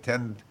to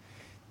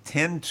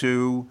tend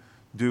to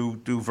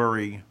do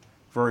very,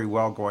 very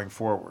well going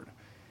forward.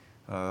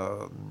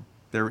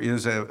 There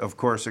is, of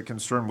course, a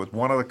concern with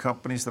one of the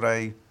companies that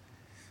I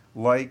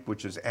like,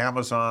 which is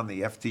Amazon.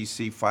 The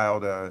FTC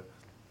filed an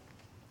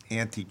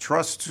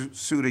antitrust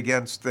suit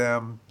against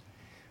them.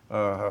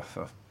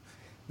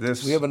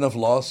 We have enough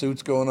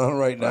lawsuits going on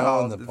right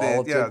now, and the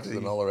politics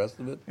and all the rest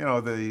of it. You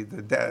know,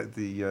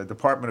 the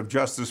Department of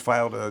Justice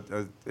filed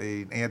an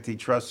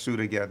antitrust suit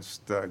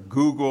against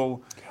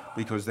Google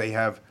because they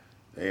have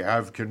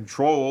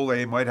control.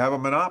 They might have a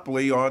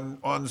monopoly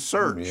on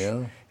search.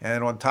 Yeah.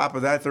 And on top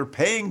of that, they're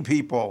paying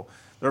people.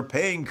 They're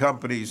paying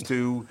companies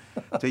to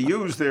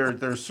use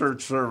their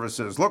search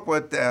services. Look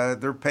what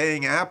they're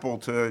paying Apple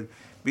to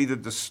be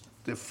the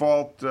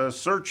default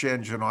search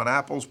engine on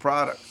Apple's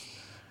products.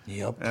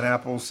 Yep. And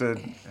Apple said,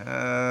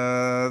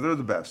 they're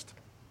the best.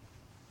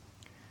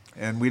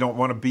 And we don't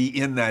want to be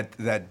in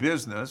that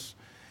business.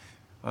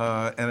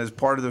 And as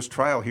part of this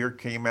trial here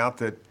came out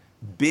that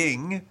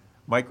Bing,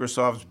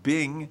 Microsoft's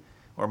Bing,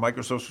 or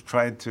Microsoft's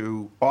trying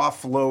to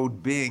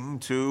offload Bing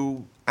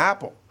to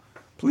Apple.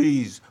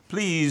 Please,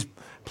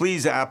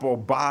 Apple,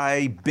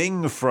 buy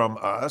Bing from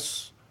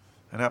us.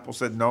 And Apple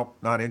said, nope,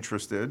 not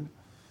interested.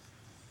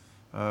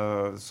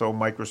 So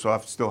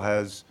Microsoft still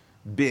has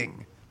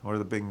Bing, or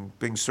the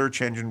Bing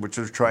search engine, which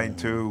is trying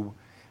to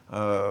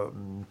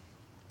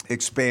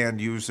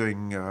expand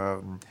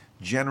using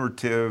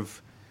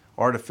generative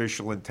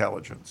artificial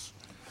intelligence.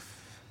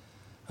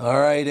 All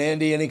right,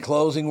 Andy, any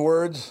closing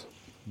words?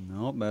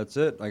 Nope, that's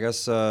it. I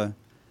guess have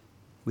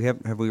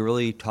we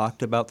really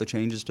talked about the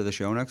changes to the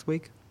show next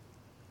week?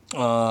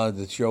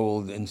 The show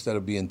will, instead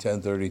of being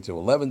 10:30 to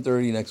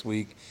 11:30 next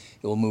week,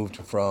 it will move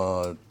to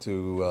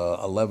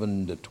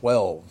 11 to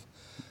 12.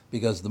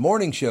 Because the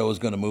morning show is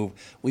going to move.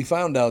 We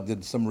found out,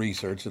 did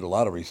a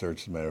lot of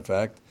research, as a matter of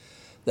fact,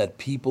 that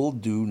people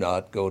do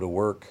not go to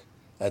work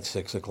at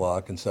 6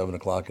 o'clock and 7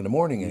 o'clock in the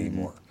morning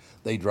anymore.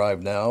 They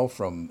drive now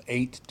from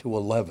 8 to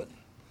 11.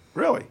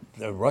 Really?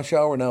 The rush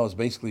hour now is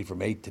basically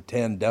from 8 to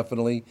 10,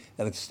 definitely,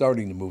 and it's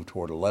starting to move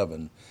toward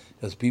 11.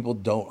 Because people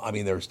don't,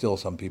 there are still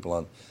some people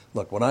on.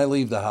 Look, when I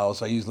leave the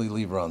house, I usually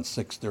leave around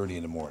 6:30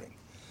 in the morning.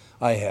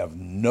 I have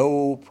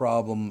no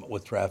problem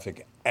with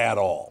traffic at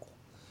all.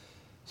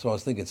 So I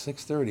was thinking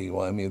 6:30.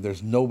 Well, I mean,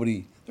 there's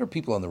nobody. There are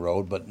people on the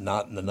road, but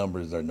not in the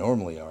numbers there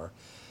normally are.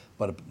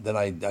 But then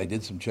I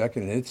did some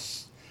checking, and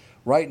it's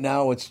right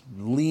now it's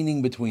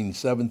leaning between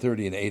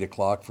 7:30 and 8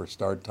 o'clock for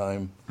start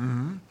time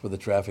for the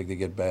traffic to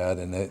get bad.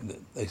 And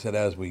they said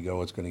as we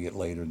go, it's going to get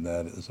later than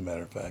that. As a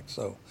matter of fact,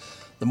 so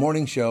the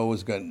morning show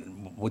is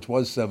going, which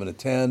was 7 to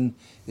 10,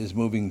 is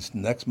moving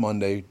next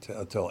Monday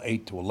until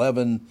 8 to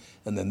 11,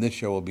 and then this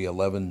show will be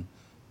 11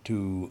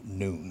 to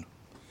noon.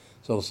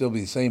 So it'll still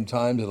be the same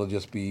times. It'll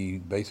just be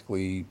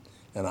basically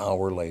an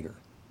hour later.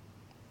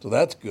 So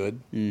that's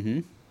good. Mm-hmm.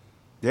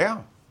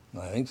 Yeah.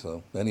 I think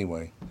so.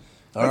 Anyway.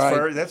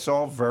 That's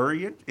all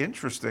very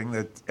interesting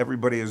that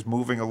everybody is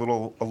moving a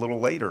little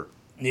later.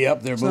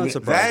 Yep, they're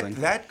moving.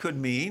 That could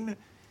mean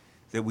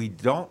that we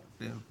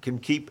can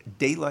keep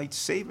daylight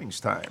savings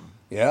time.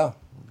 Yeah.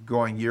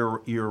 Going year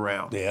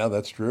round. Yeah,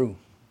 that's true.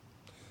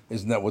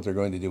 Isn't that what they're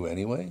going to do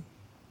anyway?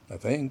 I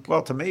think.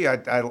 Well, to me,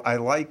 I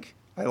like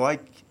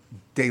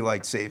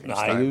daylight savings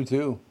time. I do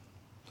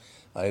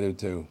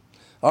too.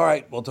 All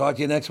right, we'll talk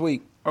to you next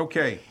week.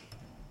 Okay.